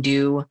you can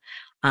do,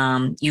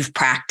 you've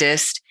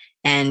practiced,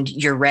 and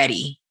you're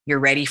ready. You're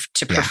ready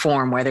to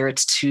perform, whether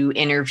it's to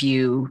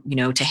interview,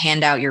 to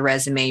hand out your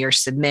resume or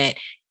submit.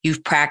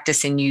 You've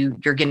practiced and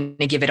you're going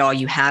to give it all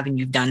you have, and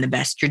you've done the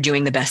best. You're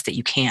doing the best that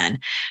you can,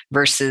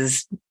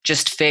 versus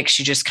just fixed.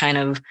 You just kind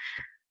of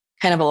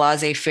a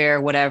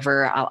laissez-faire,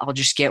 whatever. I'll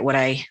just get what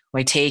I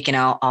take, and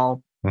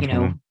I'll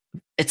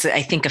it's,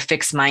 I think, a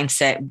fixed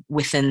mindset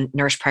within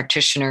nurse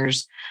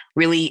practitioners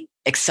really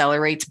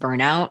accelerates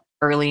burnout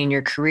early in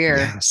your career.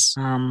 Yes.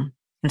 And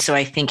so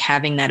I think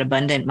having that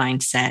abundant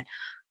mindset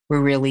will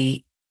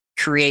really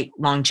create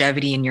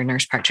longevity in your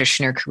nurse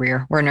practitioner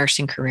career or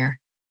nursing career.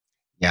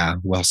 Yeah,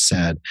 well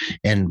said.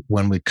 And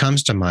when it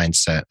comes to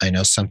mindset, I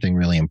know something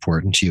really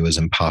important to you is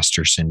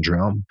imposter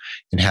syndrome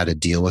and how to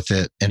deal with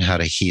it and how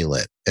to heal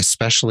it,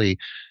 especially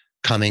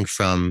coming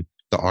from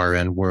the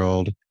RN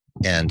world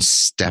and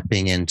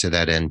stepping into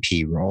that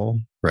NP role,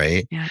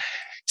 right? Yeah.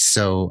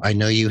 So I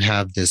know you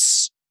have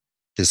this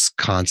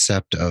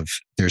concept of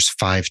there's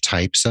 5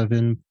 types of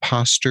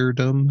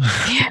imposterdom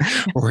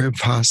or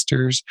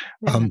imposters.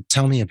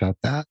 Tell me about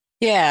that.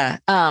 Yeah.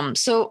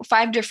 So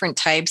 5 different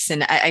types.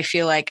 And I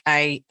feel like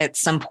I, at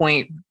some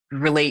point,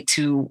 relate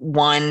to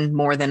one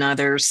more than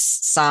others,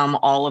 some,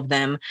 all of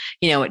them,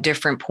 at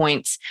different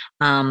points.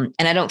 And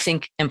I don't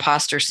think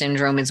imposter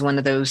syndrome is one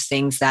of those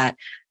things that,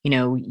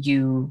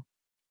 you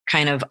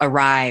kind of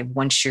arrive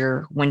once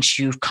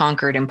you've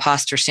conquered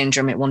imposter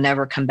syndrome. It will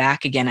never come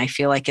back again. I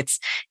feel like it's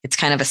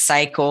kind of a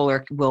cycle,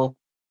 or will,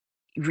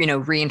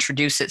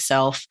 reintroduce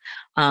itself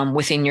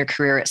within your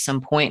career at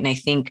some point. And I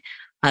think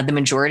the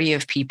majority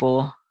of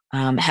people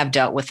have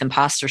dealt with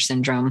imposter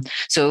syndrome.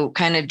 So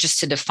kind of just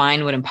to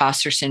define what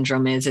imposter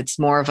syndrome is, it's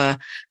more of a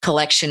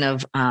collection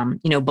of,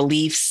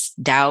 beliefs,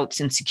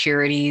 doubts,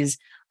 insecurities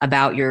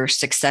about your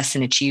success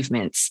and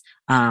achievements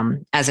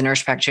as a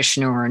nurse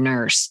practitioner or a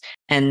nurse.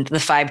 And the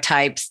 5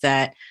 types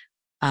that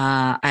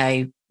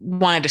I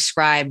want to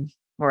describe,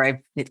 or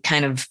I've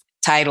kind of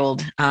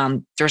titled,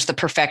 there's the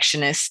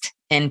perfectionist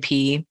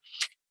NP,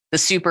 the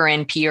super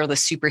NP or the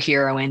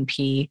superhero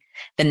NP,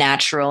 the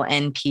natural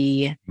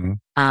NP,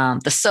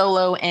 the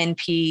solo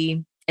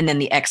NP, and then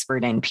the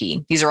expert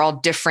NP. These are all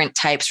different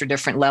types or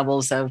different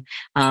levels of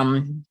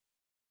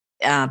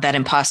that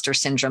imposter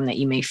syndrome that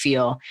you may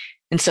feel.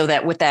 And so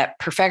that with that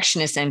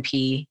perfectionist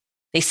NP,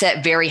 they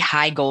set very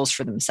high goals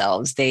for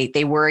themselves.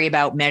 They worry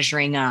about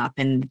measuring up,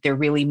 and they're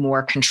really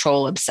more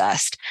control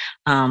obsessed.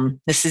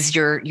 This is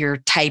your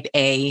type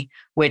A,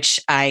 which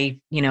I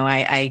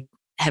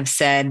have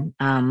said,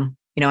 I'm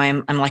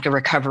like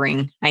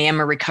I am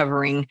a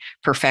recovering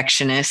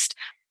perfectionist.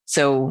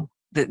 So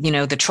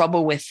the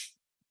trouble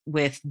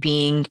with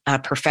being a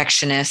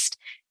perfectionist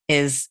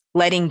is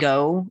letting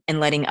go and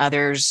letting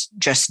others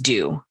just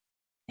do,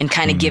 and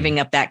kind of giving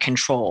up that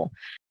control.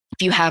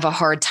 If you have a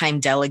hard time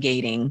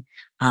delegating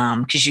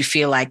because you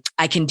feel like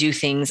I can do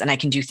things and I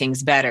can do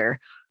things better,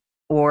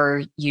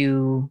 or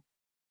you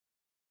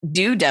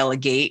do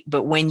delegate,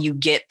 but when you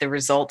get the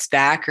results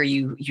back, or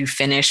you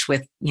finish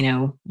with,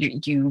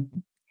 you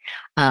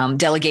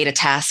delegate a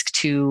task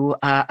to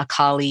a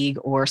colleague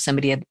or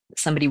somebody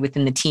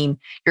within the team,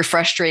 you're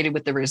frustrated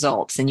with the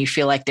results and you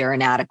feel like they're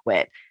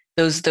inadequate.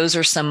 Those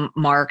are some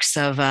marks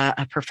of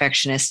a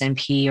perfectionist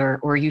NP,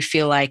 or you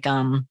feel like,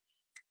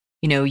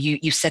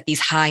 you set these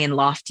high and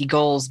lofty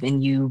goals,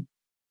 and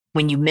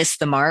when you miss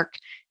the mark,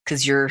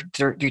 because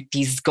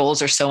these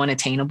goals are so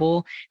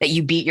unattainable, that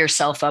you beat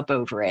yourself up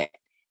over it,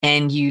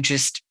 and you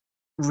just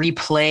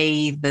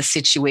replay the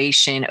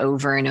situation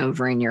over and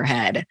over in your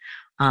head.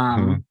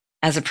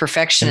 As a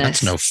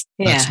perfectionist,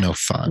 that's no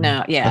fun.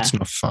 No, yeah, that's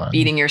no fun.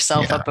 Beating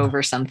yourself up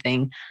over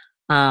something.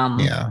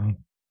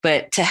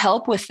 But to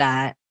help with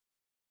that,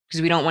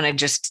 because we don't want to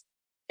just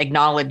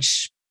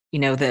acknowledge,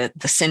 the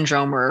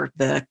syndrome or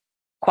the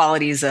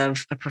qualities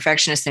of a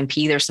perfectionist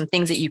NP. There's some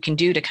things that you can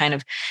do to kind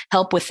of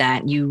help with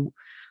that. You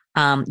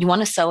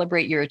want to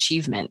celebrate your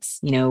achievements.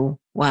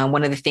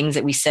 One of the things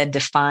that we said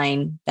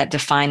define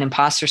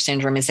imposter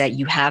syndrome is that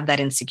you have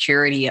that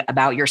insecurity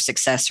about your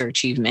success or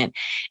achievement.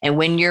 And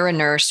when you're a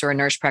nurse or a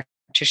nurse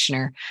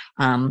practitioner,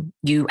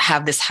 you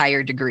have this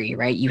higher degree,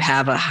 right? You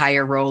have a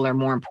higher role or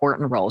more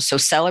important role. So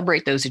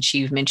celebrate those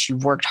achievements.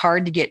 You've worked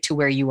hard to get to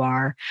where you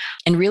are,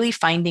 and really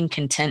finding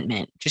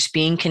contentment, just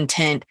being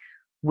content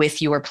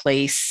with your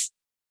place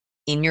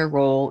in your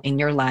role, in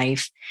your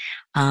life.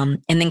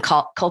 And then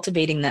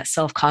cultivating that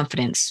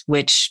self-confidence,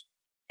 which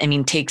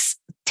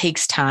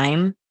takes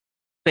time,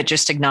 but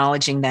just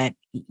acknowledging that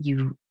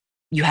you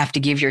have to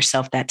give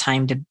yourself that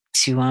time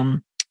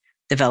to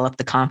develop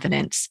the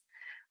confidence.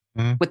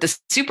 With the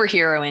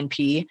superhero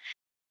NP,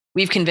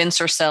 we've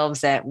convinced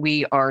ourselves that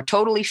we are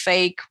totally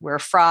fake, we're a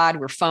fraud,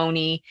 we're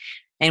phony,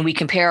 and we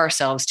compare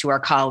ourselves to our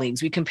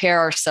colleagues. We compare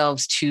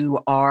ourselves to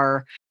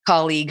our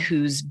colleague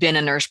who's been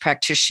a nurse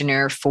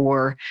practitioner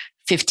for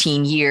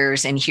 15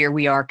 years, and here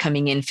we are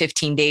coming in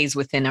 15 days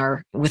within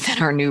our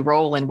new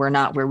role, and we're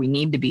not where we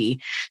need to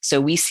be.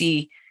 So we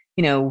see,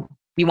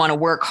 we want to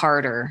work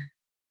harder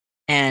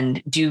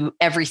and do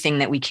everything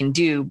that we can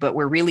do, but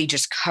we're really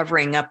just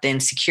covering up the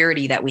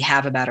insecurity that we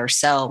have about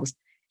ourselves.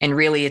 And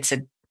really it's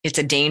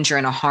a danger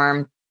and a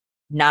harm,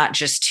 not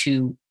just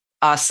to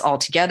us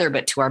altogether,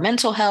 but to our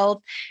mental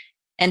health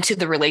and to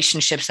the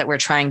relationships that we're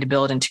trying to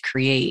build and to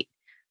create.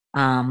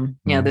 The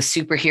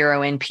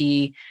superhero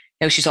NP,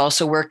 she's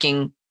also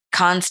working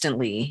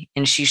constantly,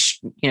 and she's,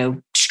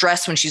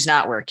 stressed when she's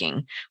not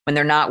working. When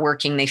they're not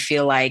working, they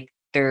feel like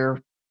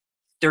they're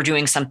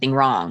doing something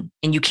wrong,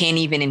 and you can't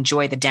even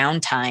enjoy the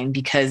downtime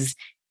because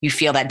you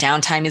feel that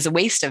downtime is a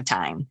waste of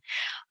time.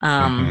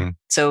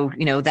 So,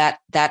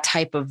 that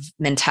type of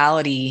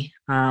mentality,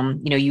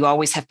 you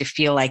always have to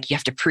feel like you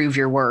have to prove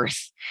your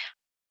worth,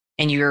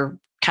 and you're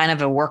kind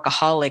of a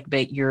workaholic,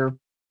 but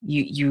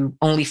you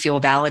only feel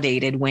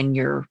validated when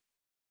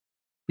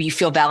you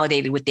feel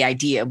validated with the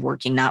idea of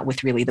working, not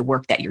with really the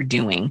work that you're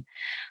doing.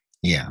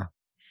 Yeah.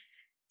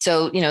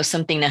 So,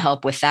 something to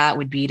help with that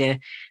would be to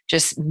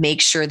just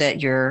make sure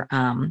that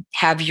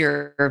have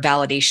your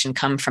validation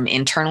come from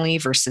internally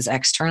versus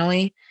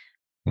externally,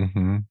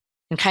 and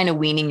kind of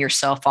weaning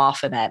yourself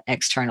off of that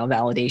external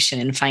validation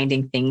and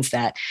finding things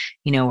that,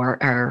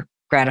 are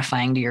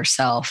gratifying to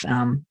yourself.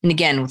 And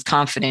again, with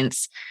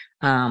confidence,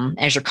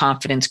 as your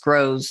confidence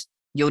grows,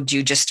 you'll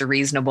do just a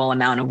reasonable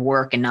amount of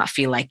work and not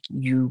feel like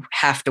you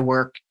have to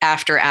work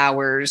after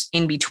hours,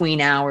 in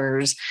between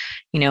hours,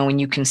 when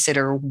you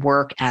consider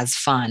work as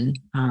fun.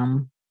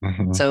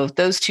 So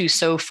those two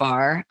so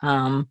far,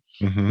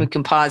 we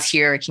can pause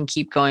here. I can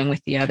keep going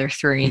with the other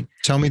three.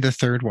 Tell me the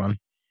third one.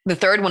 The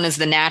third one is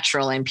the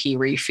natural NP,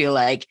 where you feel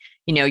like,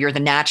 you're the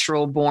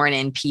natural born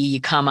NP.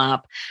 You come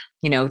up,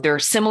 they're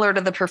similar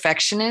to the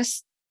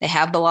perfectionists. They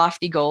have the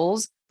lofty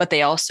goals, but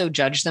they also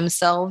judge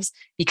themselves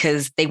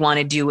because they want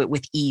to do it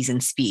with ease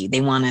and speed. They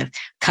want to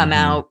come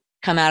out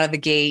of the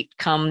gate,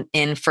 come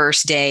in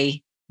first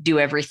day, do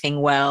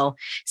everything well,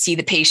 see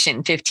the patient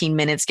in 15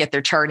 minutes, get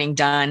their charting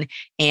done,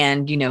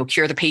 and,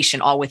 cure the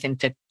patient all within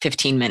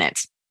 15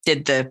 minutes.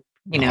 Did the,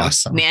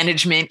 awesome.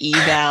 Management,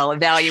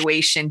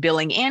 evaluation,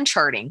 billing, and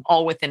charting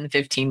all within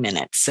 15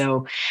 minutes.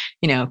 So,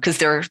 because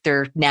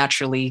they're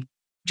naturally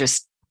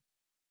just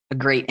a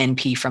great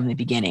NP from the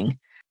beginning.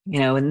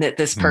 And that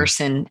this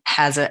person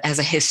has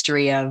a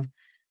history of,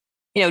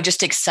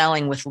 just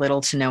excelling with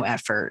little to no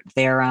effort.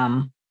 They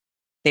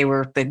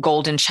were the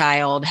golden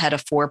child, had a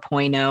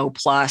 4.0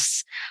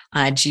 plus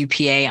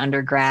GPA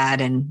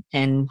undergrad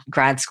and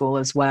grad school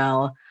as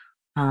well.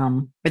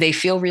 Where they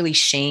feel really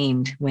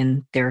shamed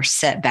when they're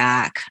set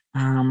back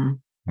and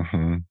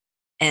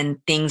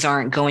things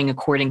aren't going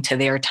according to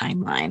their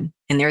timeline,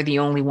 and they're the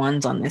only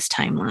ones on this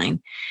timeline.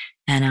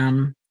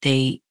 And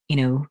they,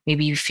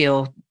 maybe you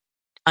feel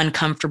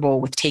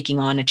uncomfortable with taking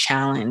on a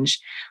challenge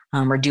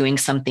or doing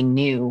something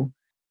new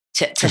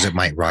because it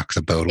might rock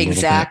the boat a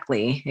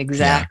exactly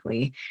little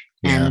bit.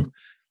 And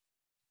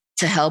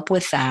to help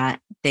with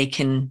that, they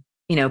can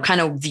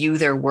kind of view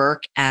their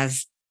work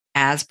as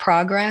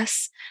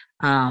progress,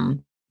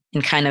 and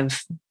kind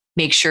of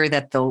make sure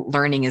that the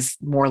learning is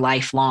more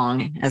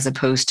lifelong as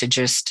opposed to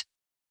just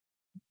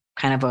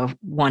kind of a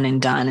one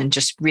and done, and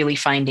just really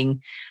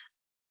finding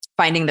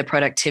the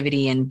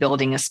productivity and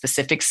building a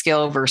specific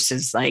skill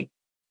versus like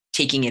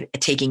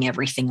taking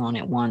everything on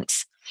at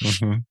once.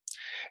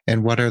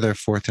 And what are their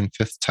fourth and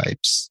fifth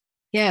types?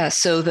 Yeah.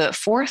 So the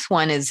fourth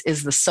one is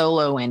the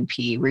solo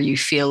NP, where you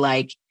feel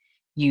like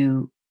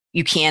you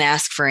can't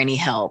ask for any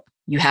help.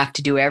 You have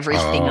to do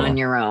everything on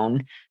your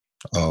own.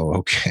 Oh,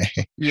 okay.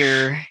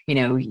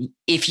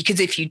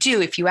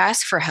 If you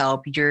ask for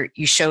help,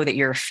 you show that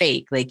you're a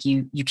fake. Like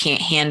you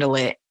can't handle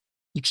it.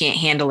 You can't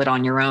handle it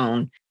on your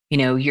own.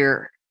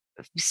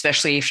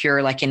 Especially if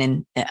you're like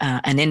an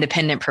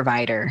independent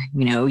provider,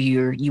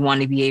 you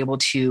want to be able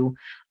to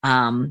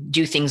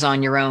do things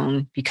on your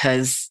own,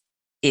 because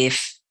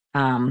if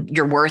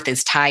your worth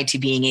is tied to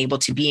being able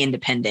to be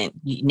independent,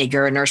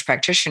 you're a nurse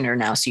practitioner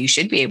now, so you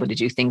should be able to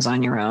do things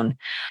on your own.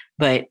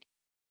 But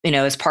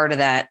as part of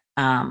that,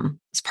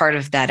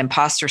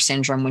 imposter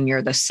syndrome, when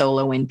you're the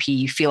solo NP,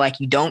 you feel like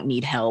you don't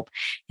need help,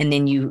 and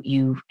then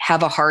you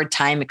have a hard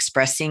time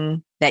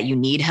expressing that you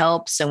need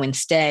help. So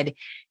instead,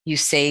 you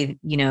say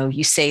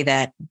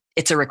that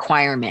it's a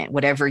requirement.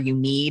 Whatever you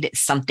need,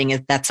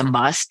 something that's a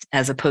must,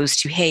 as opposed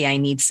to, hey, I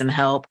need some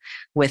help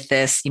with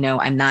this.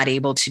 I'm not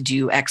able to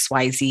do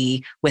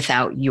XYZ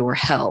without your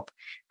help.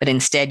 But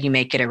instead, you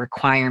make it a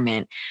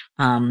requirement.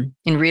 And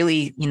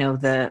really,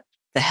 the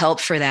help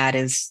for that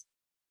is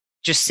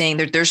just saying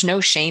that there's no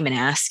shame in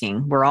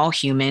asking. We're all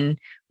human.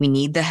 We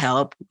need the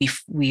help.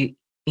 We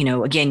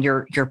again,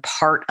 you're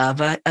part of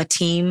a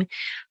team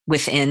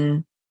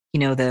within,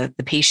 the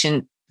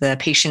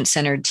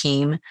patient-centered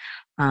team.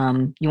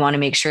 You want to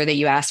make sure that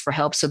you ask for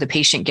help so the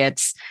patient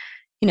gets,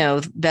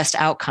 best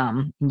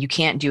outcome. And you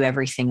can't do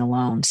everything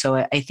alone. So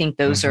I think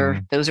those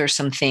are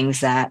some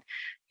things that,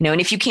 and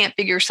if you can't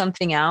figure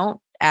something out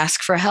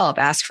ask for help,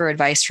 ask for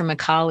advice from a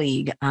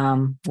colleague,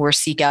 or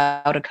seek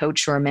out a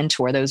coach or a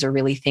mentor. Those are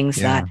really things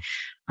that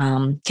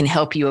can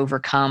help you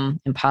overcome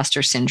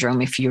imposter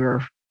syndrome if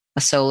you're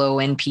a solo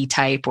NP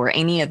type or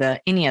any of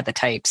the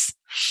types.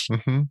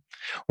 Mm-hmm.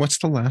 What's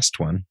the last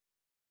one?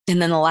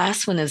 And then the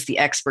last one is the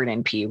expert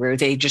NP, where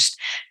they just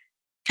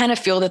kind of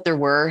feel that their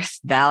worth,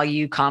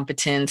 value,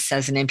 competence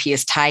as an NP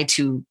is tied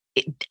to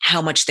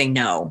how much they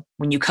know.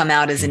 When you come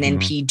out as an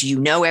NP, do you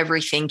know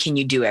everything? Can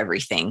you do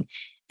everything?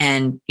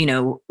 And,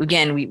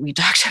 again, we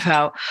talked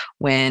about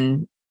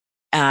when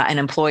an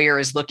employer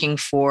is looking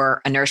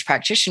for a nurse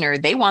practitioner,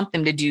 they want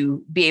them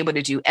to be able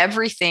to do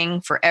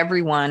everything for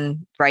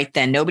everyone right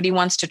then. Nobody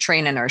wants to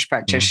train a nurse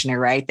practitioner,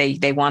 right?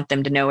 They want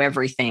them to know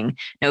everything.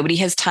 Nobody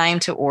has time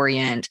to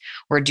orient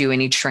or do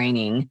any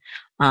training.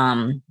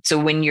 So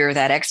when you're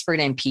that expert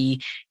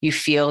NP, you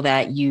feel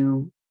that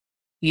you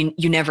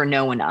never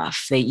know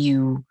enough, that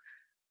you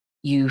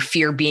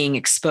fear being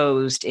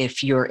exposed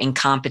if you're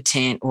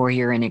incompetent or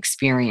you're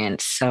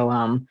inexperienced.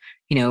 So,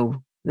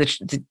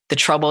 the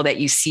trouble that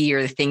you see,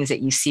 or the things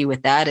that you see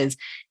with that, is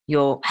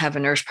you'll have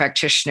a nurse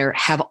practitioner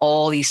have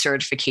all these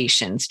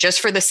certifications just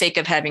for the sake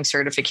of having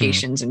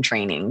certifications and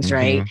trainings,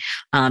 right?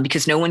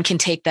 Because no one can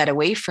take that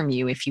away from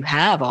you if you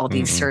have all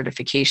these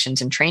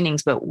certifications and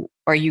trainings. But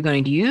are you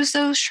going to use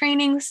those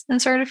trainings and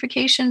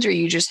certifications, or are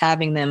you just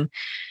having them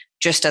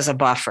just as a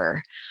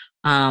buffer?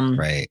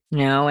 Right.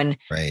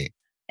 Right.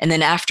 And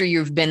then after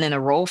you've been in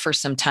a role for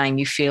some time,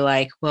 you feel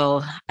like,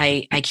 well,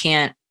 I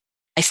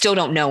still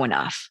don't know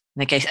enough.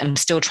 Like I'm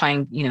still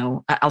trying,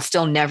 I'll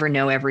still never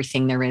know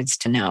everything there is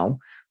to know.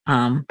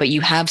 But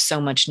you have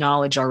so much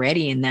knowledge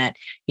already in that,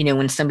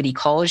 when somebody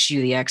calls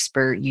you the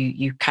expert,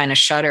 you kind of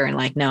shudder and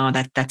like, no,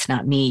 that's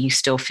not me. You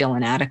still feel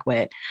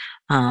inadequate.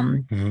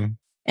 And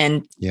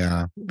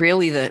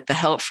really the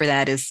help for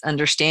that is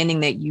understanding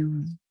that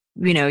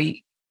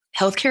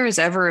healthcare is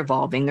ever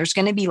evolving. There's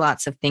going to be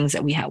lots of things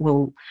that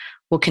we'll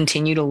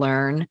continue to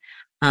learn.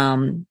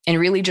 And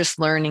really just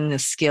learning the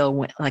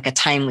skill, like a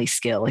timely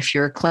skill. If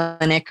your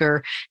clinic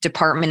or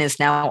department is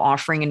now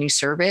offering a new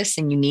service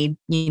and you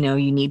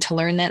need to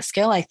learn that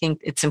skill, I think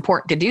it's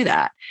important to do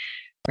that.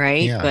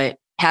 Right. Yeah. But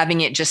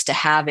having it just to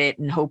have it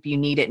and hope you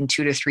need it in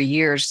 2 to 3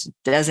 years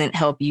doesn't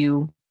help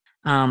you,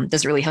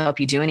 doesn't really help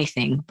you do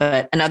anything.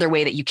 But another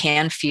way that you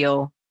can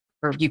feel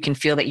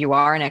that you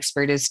are an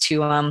expert is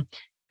to,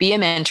 be a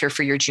mentor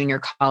for your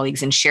junior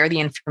colleagues and share the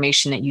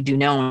information that you do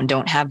know, and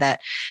don't have that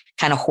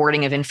kind of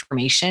hoarding of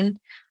information,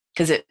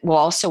 because it will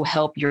also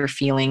help your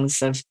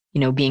feelings of,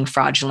 being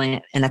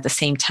fraudulent. And at the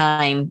same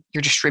time,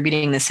 you're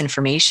distributing this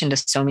information to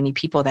so many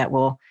people that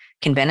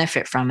can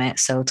benefit from it.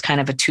 So it's kind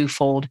of a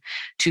twofold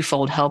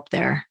help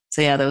there.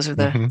 So yeah, those are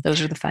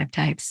the 5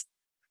 types.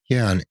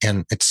 Yeah.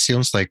 And it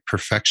seems like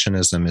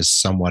perfectionism is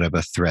somewhat of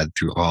a thread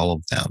through all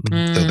of them,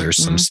 though there's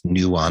some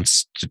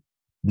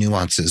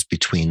nuances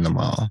between them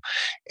all.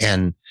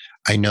 And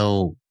I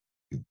know,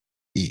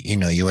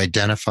 you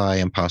identify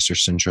imposter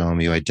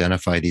syndrome, you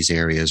identify these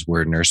areas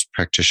where nurse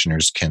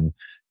practitioners can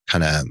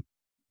kind of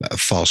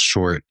fall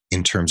short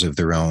in terms of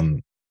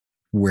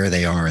where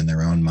they are in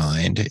their own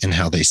mind and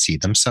how they see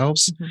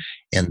themselves,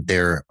 and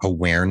their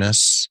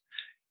awareness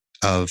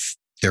of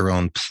their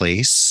own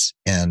place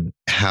and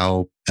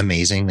how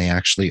amazing they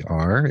actually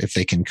are if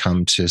they can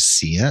come to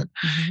see it.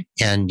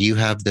 And you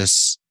have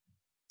this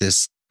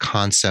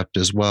concept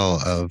as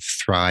well of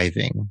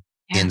thriving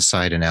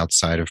inside and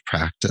outside of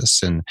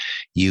practice. And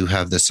you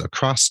have this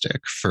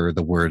acrostic for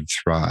the word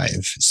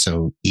thrive.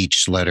 So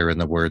each letter in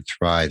the word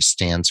thrive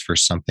stands for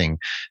something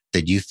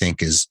that you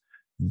think is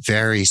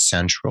very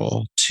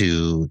central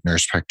to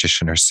nurse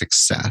practitioner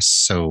success.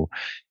 So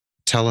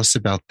tell us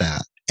about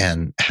that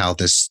and how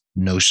this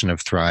notion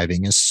of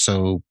thriving is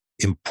so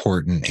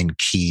important and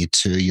key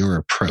to your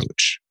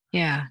approach.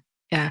 Yeah.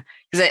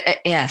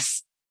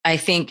 Yes. I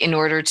think in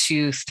order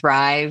to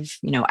thrive,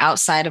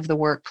 outside of the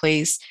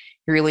workplace,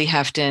 you really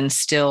have to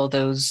instill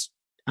those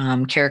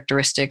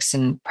characteristics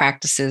and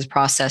practices,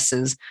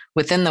 processes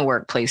within the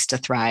workplace to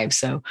thrive.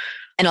 So,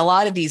 and a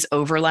lot of these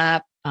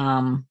overlap,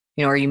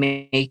 or you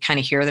may kind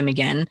of hear them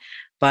again,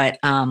 but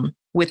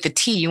with the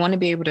T, you want to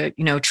be able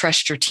to,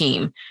 trust your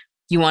team.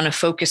 You want to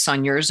focus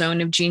on your zone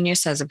of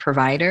genius as a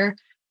provider.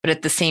 But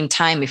at the same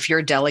time, if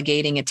you're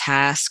delegating a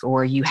task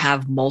or you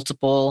have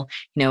multiple,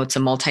 it's a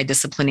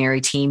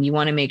multidisciplinary team, you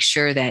want to make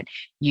sure that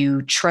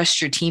you trust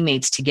your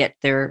teammates to get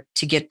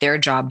their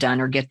job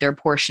done or get their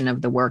portion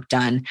of the work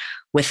done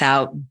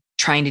without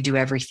trying to do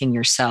everything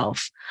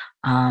yourself.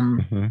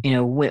 When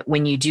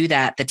you do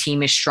that, the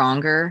team is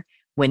stronger.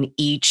 When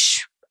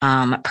each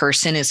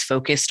person is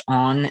focused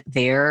on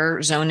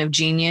their zone of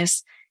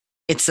genius,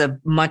 it's a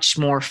much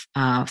more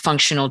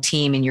functional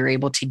team, and you're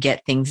able to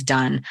get things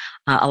done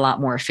a lot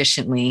more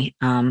efficiently.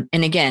 And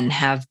again,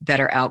 have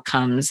better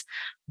outcomes,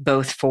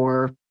 both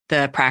for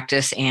the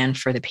practice and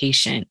for the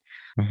patient.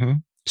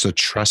 So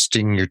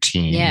trusting your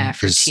team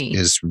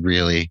is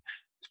really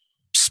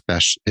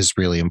special, is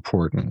really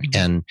important.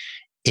 And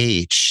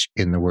H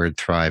in the word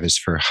thrive is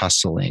for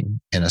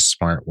hustling in a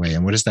smart way.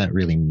 And what does that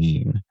really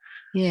mean?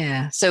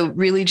 Yeah. So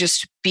really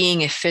just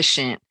being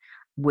efficient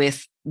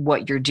with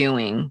what you're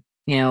doing.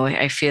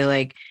 I feel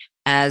like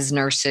as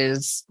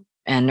nurses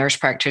and nurse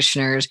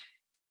practitioners,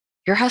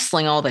 you're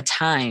hustling all the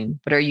time,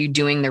 but are you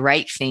doing the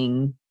right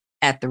thing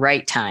at the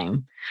right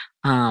time?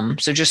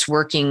 So just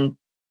working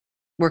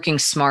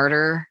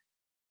smarter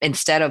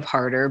instead of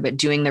harder, but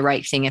doing the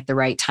right thing at the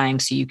right time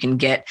so you can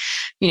get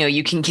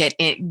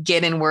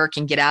in work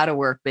and get out of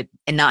work,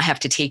 and not have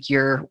to take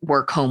your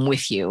work home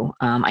with you.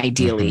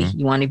 Ideally,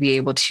 you want to be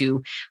able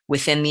to,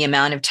 within the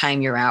amount of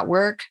time you're at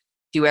work,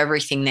 do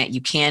everything that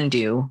you can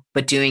do,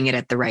 but doing it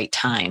at the right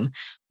time.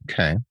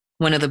 Okay.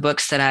 One of the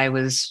books that I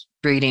was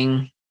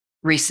reading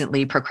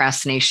recently,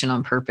 Procrastination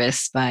on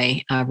Purpose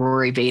by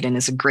Rory Vaden,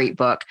 is a great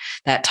book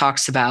that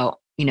talks about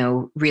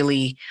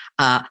really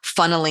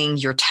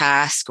funneling your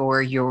task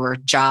or your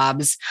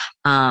jobs,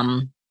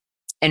 and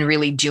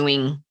really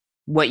doing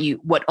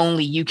what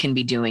only you can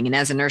be doing. And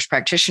as a nurse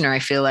practitioner, I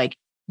feel like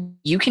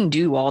you can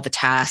do all the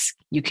tasks,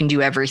 you can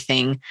do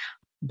everything,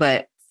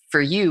 but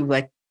for you,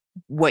 like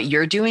what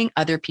you're doing,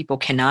 other people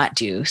cannot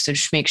do. So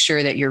just make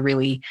sure that you're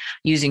really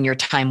using your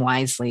time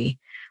wisely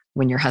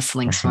when you're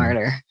hustling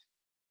smarter.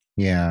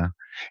 Yeah.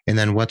 And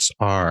then what's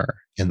R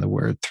in the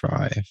word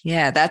thrive?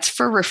 Yeah, that's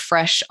for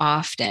refresh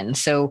often.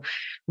 So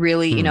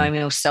really,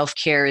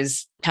 self-care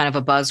is kind of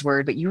a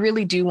buzzword, but you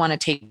really do want to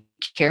take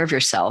care of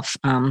yourself,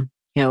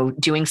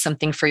 doing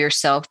something for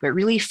yourself, but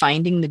really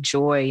finding the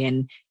joy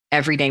in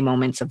everyday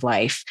moments of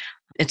life.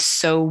 It's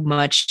so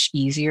much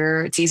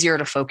easier. It's easier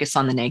to focus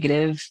on the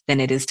negative than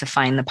it is to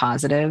find the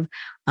positive.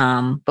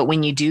 But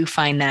when you do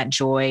find that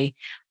joy,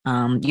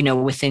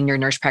 within your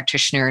nurse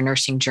practitioner or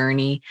nursing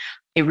journey,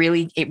 it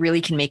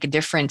really can make a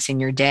difference in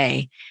your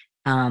day.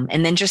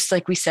 And then just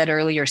like we said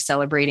earlier,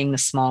 celebrating the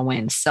small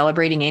wins,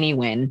 celebrating any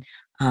win,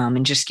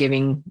 and just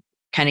giving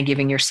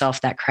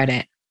yourself that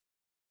credit.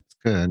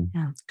 Good.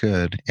 Yeah.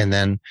 Good. And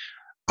then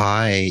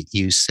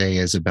you say,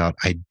 is about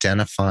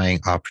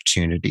identifying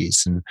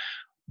opportunities. And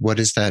what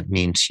does that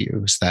mean to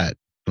you? Is that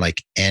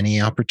like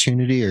any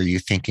opportunity, or are you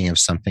thinking of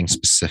something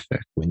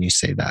specific when you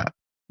say that?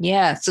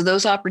 Yeah. So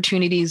those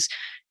opportunities,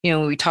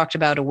 we talked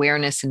about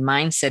awareness and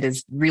mindset,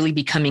 is really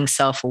becoming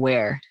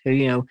self-aware. So,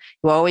 you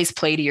always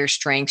play to your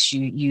strengths.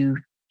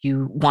 You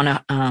want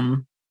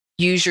to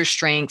use your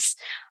strengths,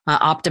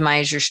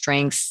 optimize your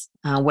strengths,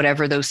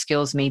 whatever those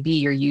skills may be,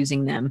 you're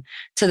using them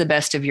to the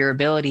best of your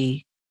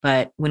ability.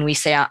 But when we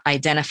say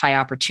identify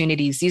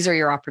opportunities, these are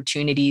your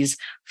opportunities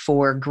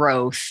for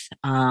growth.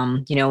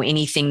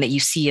 Anything that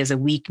you see as a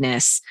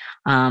weakness,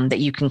 that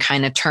you can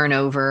kind of turn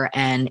over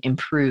and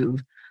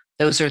improve.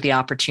 Those are the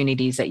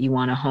opportunities that you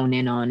want to hone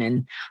in on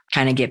and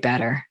kind of get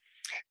better.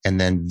 And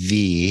then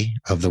V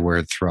of the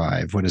word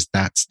thrive, what does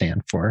that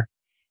stand for?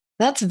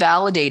 That's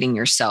validating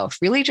yourself,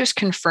 really just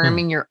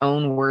confirming your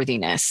own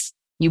worthiness.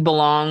 You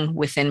belong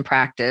within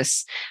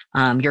practice.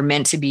 You're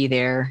meant to be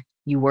there.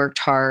 You worked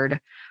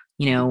hard,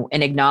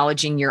 and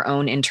acknowledging your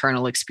own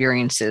internal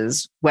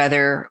experiences,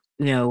 whether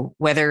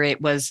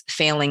it was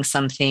failing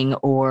something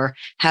or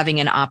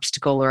having an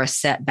obstacle or a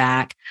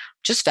setback.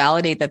 Just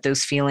validate that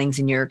those feelings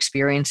and your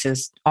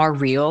experiences are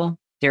real.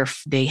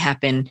 They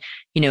happen,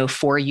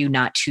 for you,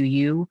 not to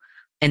you,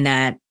 and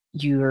that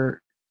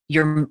you're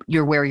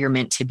where you're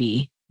meant to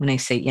be. When I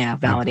say,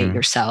 validate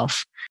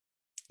yourself.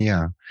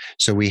 Yeah.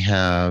 So we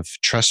have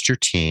trust your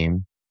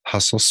team,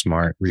 hustle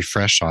smart,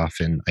 refresh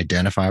often,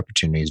 identify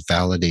opportunities,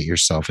 validate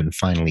yourself, and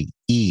finally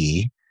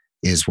E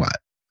is what?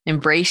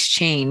 Embrace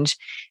change.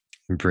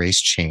 Embrace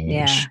change.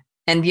 Yeah.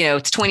 And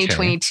it's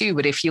 2022,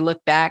 but if you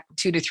look back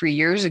 2 to 3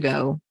 years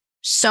ago,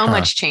 so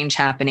much change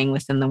happening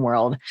within the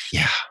world.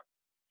 Yeah,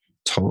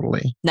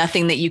 totally.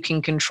 Nothing that you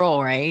can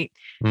control, right?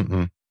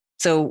 Mm-mm.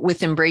 So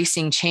with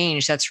embracing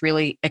change, that's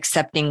really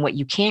accepting what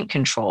you can't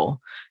control.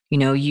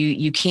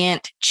 You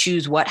can't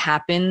choose what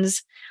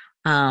happens,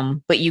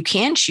 but you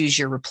can choose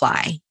your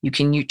reply.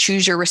 You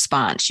choose your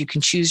response. You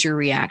can choose your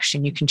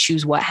reaction. You can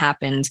choose what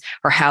happens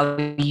or how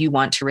you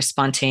want to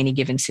respond to any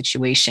given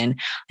situation.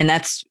 And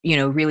that's,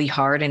 really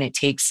hard, and it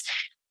takes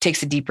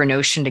a deeper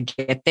notion to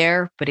get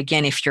there. But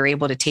again, if you're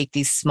able to take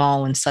these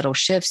small and subtle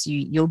shifts,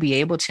 you'll be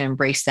able to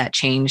embrace that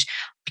change,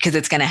 because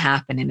it's going to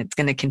happen and it's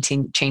going to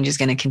continue. Change is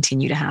going to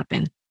continue to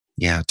happen.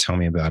 Yeah. Tell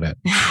me about it.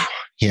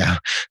 Yeah.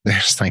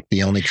 There's like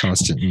the only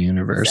constant in the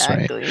universe,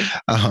 exactly.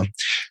 Right?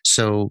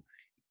 So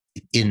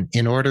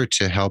in order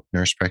to help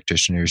nurse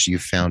practitioners, you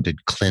founded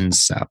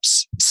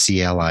ClinCeps,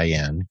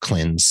 CLIN,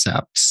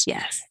 ClinCeps.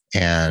 Yes.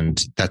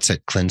 And that's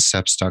at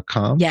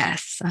clinceps.com?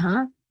 Yes.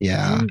 Uh-huh.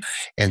 Yeah. Yes.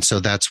 And so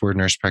that's where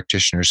nurse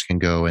practitioners can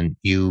go. And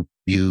you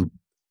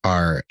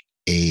are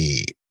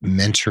a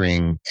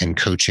mentoring and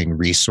coaching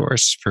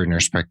resource for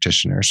nurse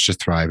practitioners to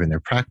thrive in their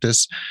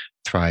practice,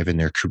 thrive in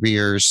their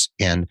careers.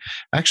 And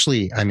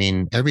actually,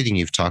 everything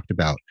you've talked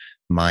about,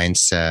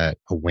 mindset,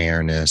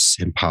 awareness,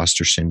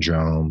 imposter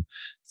syndrome,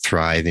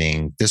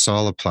 thriving, this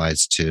all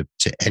applies to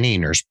any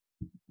nurse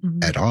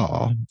at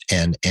all,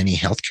 and any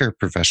healthcare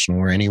professional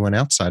or anyone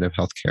outside of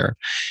healthcare.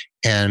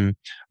 And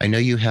I know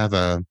you have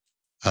a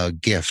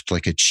gift,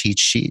 like a cheat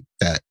sheet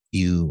that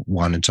you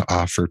wanted to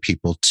offer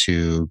people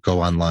to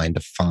go online to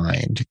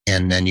find.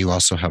 And then you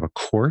also have a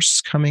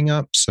course coming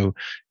up. So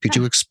could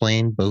you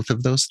explain both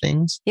of those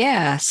things?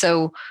 Yeah.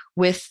 So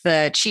with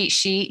the cheat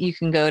sheet, you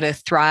can go to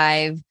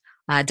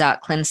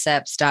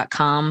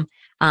thrive.clinceps.com.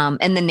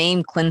 And the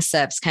name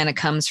Clinceps kind of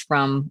comes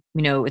from,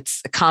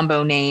 it's a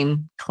combo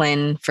name,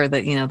 Clin for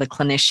the, the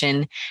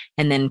clinician,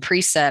 and then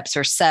precepts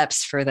or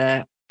seps for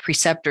the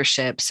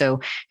preceptorship. So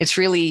it's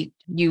really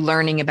you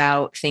learning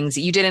about things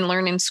that you didn't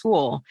learn in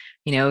school.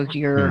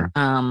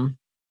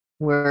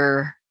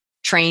 We're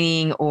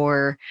training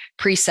or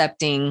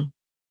precepting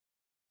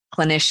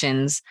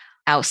clinicians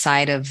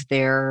outside of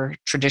their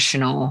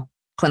traditional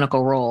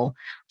clinical role.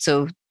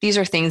 So these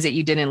are things that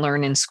you didn't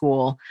learn in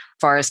school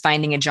as far as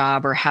finding a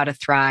job or how to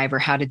thrive or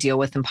how to deal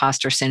with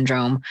imposter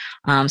syndrome.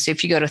 So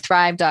if you go to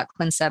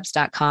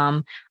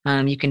thrive.clinceps.com,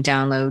 you can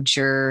download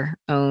your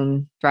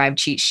own Thrive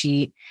cheat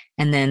sheet.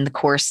 And then the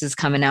course is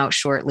coming out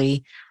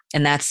shortly.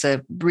 And that's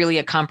really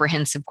a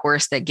comprehensive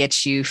course that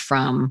gets you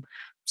from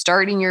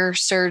starting your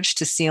search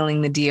to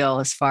sealing the deal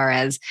as far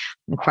as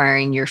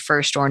acquiring your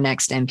first or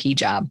next NP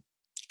job.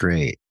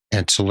 Great.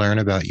 And to learn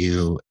about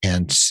you,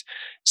 and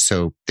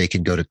so they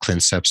can go to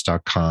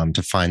clinceps.com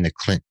to find the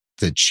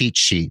cheat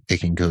sheet. They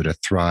can go to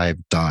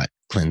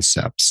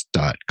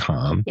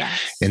thrive.clinceps.com.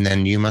 Yes. And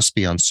then you must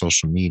be on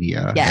social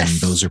media. Yes.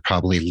 And those are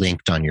probably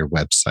linked on your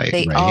website,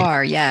 They right?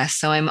 are, yes.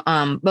 So I'm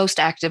most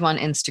active on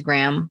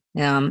Instagram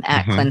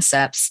at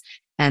Clinceps,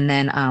 and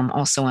then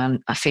also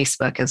on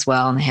Facebook as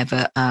well. And I have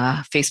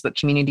a Facebook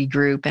community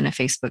group and a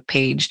Facebook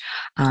page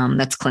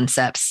that's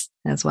Clinceps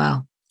as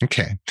well.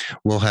 Okay.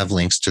 We'll have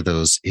links to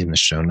those in the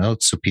show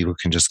notes so people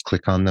can just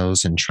click on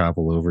those and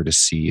travel over to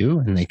see you,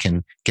 and they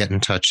can get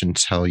in touch and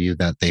tell you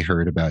that they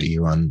heard about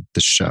you on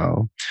the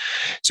show.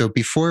 So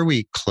before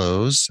we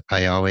close,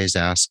 I always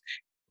ask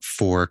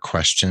 4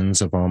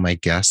 questions of all my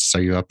guests.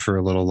 Are you up for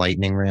a little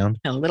lightning round?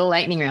 A little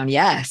lightning round,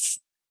 yes.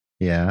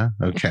 Yeah.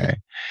 Okay.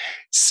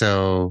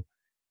 So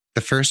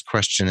the first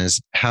question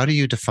is, how do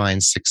you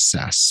define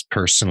success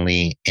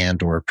personally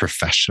and or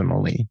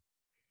professionally?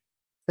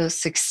 So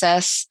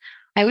success,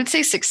 I would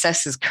say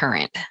success is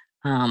current.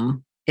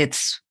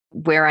 It's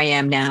where I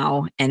am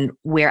now and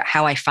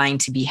how I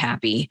find to be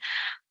happy.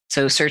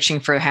 So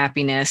searching for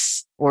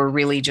happiness or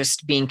really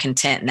just being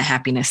content in the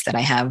happiness that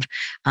I have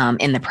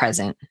in the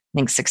present. I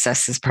think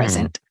success is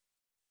present.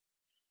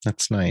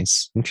 That's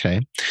nice.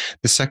 Okay.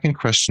 The second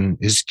question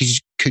is,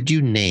 could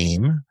you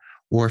name,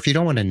 or if you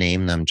don't want to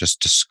name them,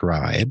 just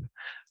describe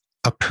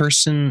a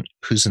person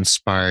who's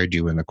inspired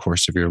you in the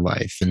course of your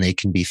life? And they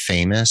can be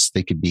famous.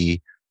 They could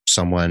be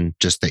someone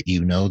just that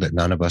that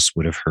none of us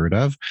would have heard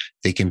of.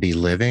 They can be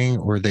living,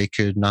 or they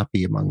could not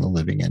be among the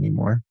living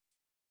anymore.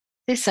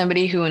 There's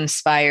somebody who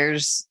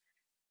inspires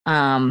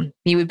me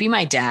would be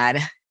my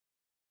dad.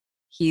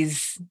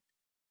 He's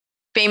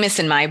famous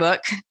in my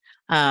book.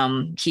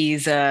 He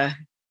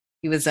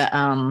was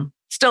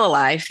still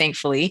alive,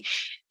 thankfully,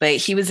 but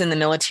he was in the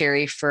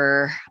military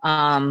for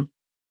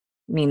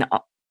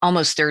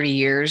almost 30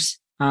 years.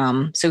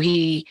 So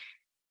he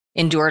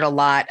endured a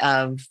lot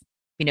of,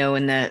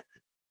 in the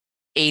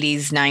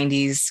 80s,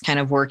 90s, kind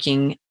of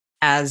working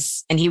and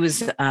he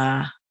was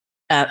a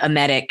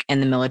medic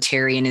in the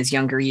military in his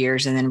younger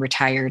years, and then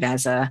retired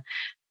as a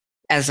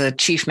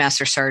chief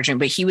master sergeant.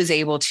 But he was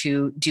able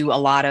to do a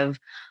lot of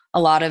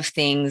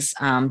things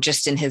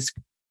just in his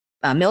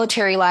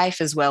military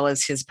life as well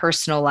as his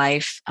personal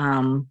life.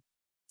 And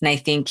I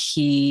think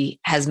he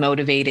has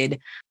motivated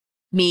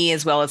me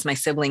as well as my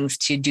siblings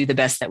to do the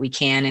best that we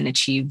can and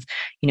achieve,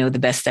 the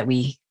best that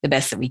we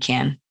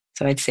can.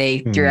 So I'd say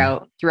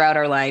throughout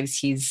our lives,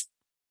 he's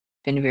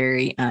been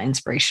very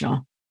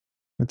inspirational.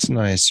 That's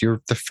nice.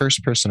 You're the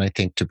first person, I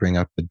think, to bring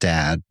up a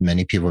dad.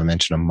 Many people have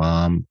mentioned a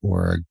mom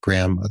or a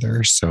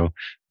grandmother. So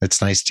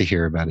it's nice to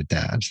hear about a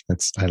dad.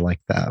 I like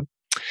that.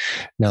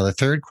 Now, the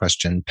third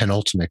question,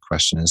 penultimate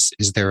question is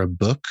there a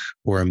book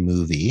or a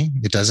movie?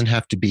 It doesn't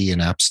have to be an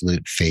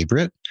absolute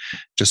favorite,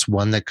 just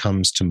one that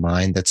comes to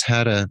mind that's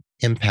had an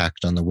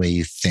impact on the way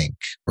you think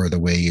or the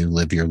way you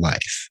live your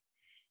life.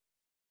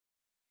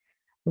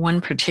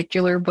 One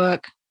particular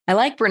book. I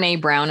like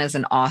Brené Brown as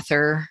an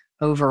author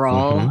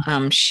overall.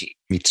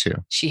 Me too.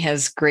 She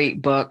has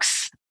great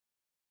books.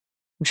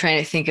 I'm trying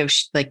to think of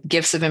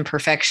Gifts of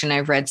Imperfection.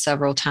 I've read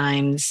several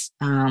times.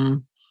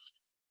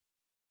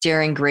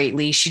 Daring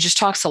Greatly. She just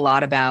talks a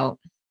lot about,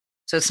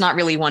 so it's not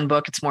really one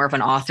book. It's more of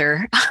an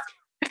author.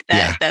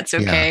 That's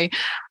okay.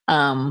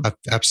 Yeah.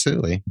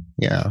 Absolutely.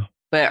 Yeah.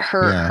 But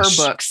her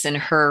books and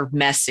her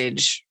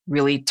message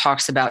really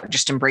talks about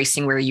just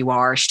embracing where you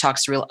are. She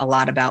talks a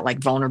lot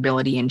about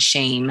vulnerability and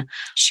shame.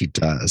 She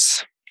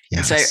does.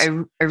 Yes.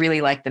 So I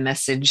really like the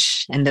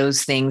message, and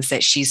those things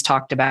that she's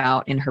talked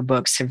about in her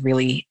books have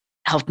really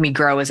helped me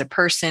grow as a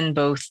person,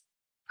 both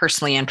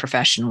personally and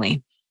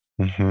professionally.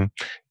 Mm-hmm.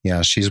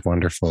 Yeah, she's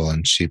wonderful,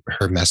 and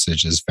her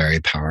message is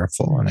very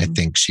powerful. And I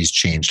think she's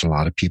changed a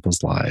lot of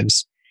people's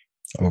lives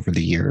over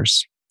the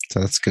years. So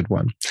that's a good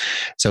one.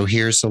 So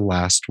here's the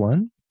last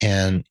one.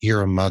 And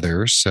you're a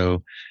mother,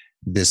 so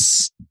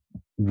this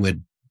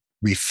would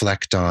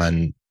reflect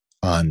on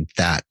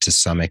that to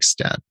some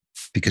extent,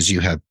 because you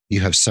have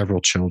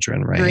several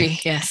children, right? 3,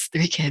 yes,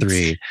 3 kids.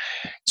 3.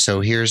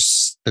 So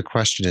here's the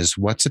question is,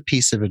 what's a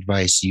piece of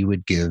advice you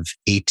would give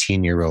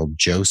 18-year-old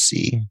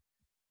Josie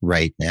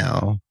right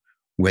now,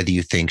 whether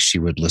you think she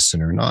would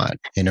listen or not?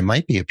 And it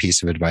might be a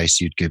piece of advice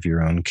you'd give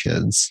your own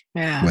kids,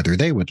 whether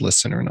they would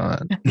listen or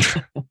not.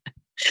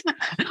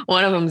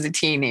 One of them's a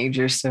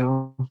teenager,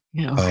 so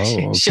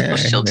okay.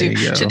 she'll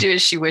do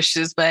as she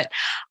wishes. But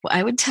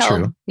I would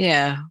tell,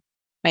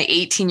 my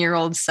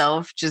 18-year-old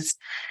self just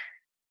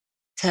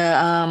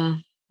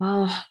to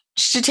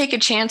take a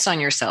chance on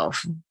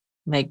yourself.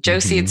 Like,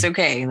 Josie, it's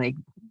okay. Like,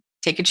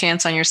 take a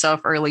chance on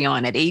yourself early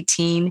on. At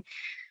 18,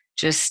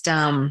 just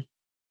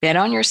bet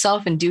on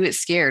yourself and do it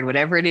scared.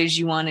 Whatever it is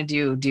you want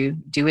to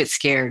do it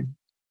scared.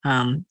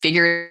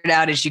 Figure it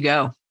out as you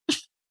go.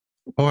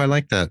 Oh, I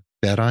like that.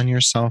 Bet on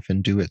yourself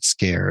and do it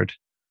scared.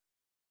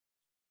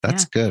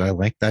 That's good.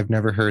 I've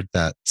never heard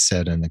that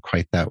said in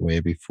quite that way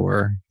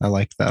before. I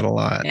like that a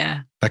lot.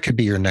 Yeah. That could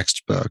be your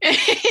next book.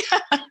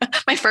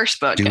 My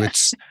first book.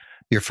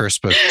 Your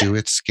first book, Do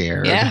It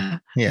Scared. Yeah.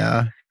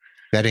 Yeah.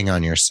 Betting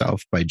on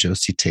Yourself by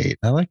Josie Tate.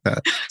 I like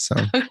that. So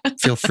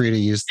feel free to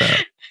use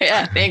that.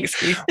 Yeah. Thanks,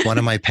 Keith. One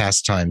of my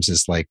pastimes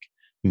is like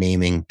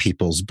naming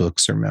people's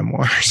books or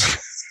memoirs.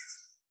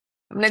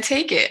 I'm going to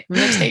take it.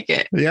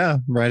 Yeah,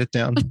 write it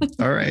down.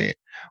 All right.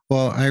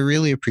 Well, I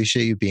really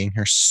appreciate you being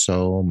here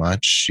so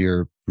much.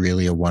 You're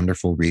really a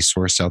wonderful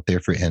resource out there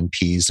for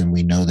NPs. And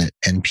we know that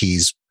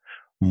NPs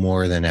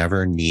more than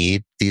ever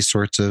need these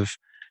sorts of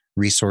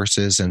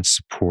resources and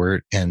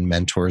support and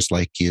mentors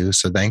like you.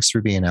 So thanks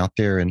for being out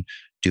there and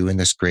doing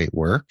this great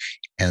work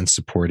and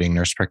supporting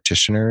nurse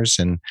practitioners.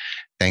 And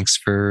thanks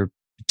for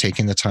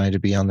taking the time to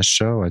be on the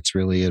show. It's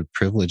really a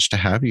privilege to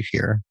have you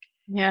here.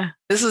 Yeah,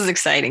 this is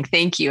exciting.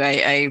 Thank you. I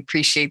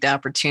appreciate the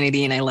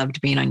opportunity and I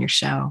loved being on your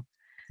show.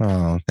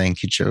 Oh,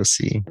 thank you,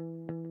 Josie.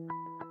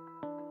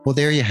 Well,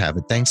 there you have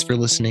it. Thanks for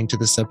listening to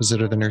this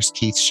episode of The Nurse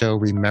Keith Show.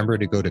 Remember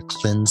to go to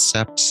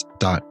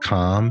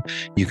clinceps.com.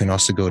 You can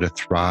also go to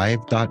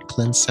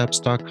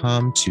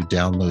thrive.clinceps.com to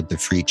download the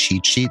free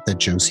cheat sheet that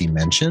Josie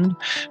mentioned.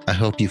 I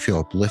hope you feel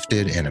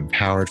uplifted and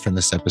empowered from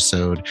this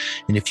episode.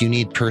 And if you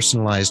need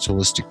personalized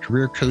holistic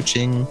career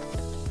coaching,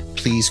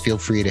 please feel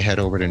free to head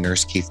over to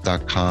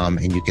nursekeith.com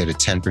and you get a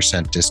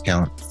 10%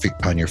 discount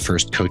on your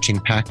first coaching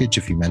package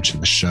if you mention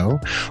the show.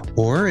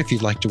 Or if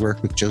you'd like to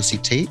work with Josie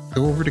Tate,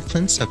 go over to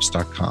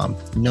clinceps.com.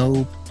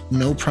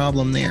 No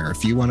problem there.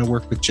 If you want to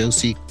work with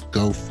Josie,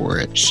 go for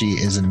it. She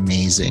is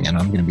amazing, and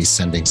I'm going to be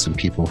sending some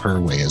people her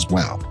way as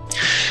well.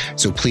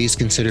 So please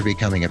consider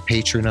becoming a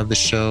patron of the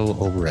show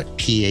over at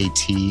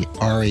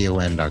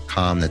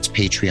patreon.com. That's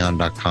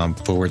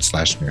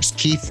patreon.com/Nurse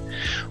Keith.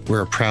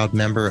 We're a proud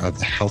member of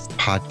the Health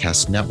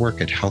Podcast Network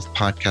at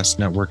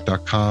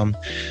healthpodcastnetwork.com.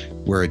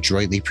 We're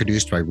adroitly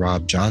produced by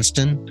Rob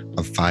Johnston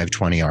of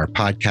 520R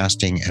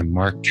Podcasting, and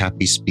Mark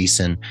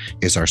Cappy-Speason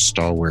is our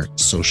stalwart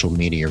social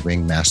media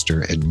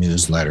ringmaster and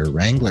newsletter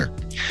wrangler.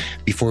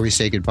 Before we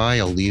say goodbye,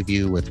 I'll leave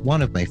you with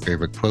one of my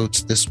favorite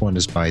quotes. This one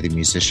is by the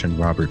musician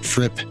Robert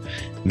Fripp.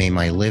 May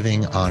my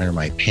living honor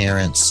my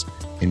parents,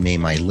 and may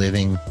my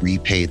living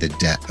repay the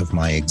debt of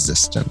my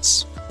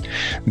existence.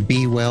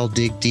 Be well,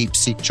 dig deep,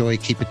 seek joy,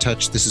 keep in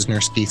touch. This is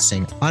Nurse Keith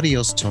saying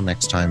adios till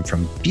next time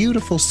from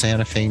beautiful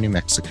Santa Fe, New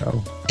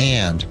Mexico.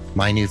 And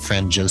my new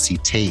friend Josie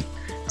Tate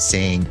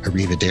saying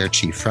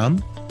arrivederci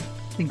from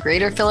the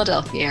greater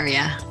Philadelphia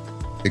area.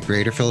 The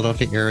greater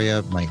Philadelphia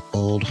area, my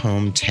old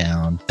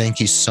hometown. Thank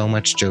you so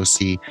much,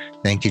 Josie.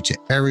 Thank you to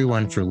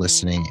everyone for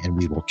listening, and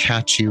we will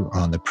catch you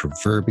on the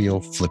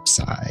proverbial flip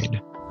side.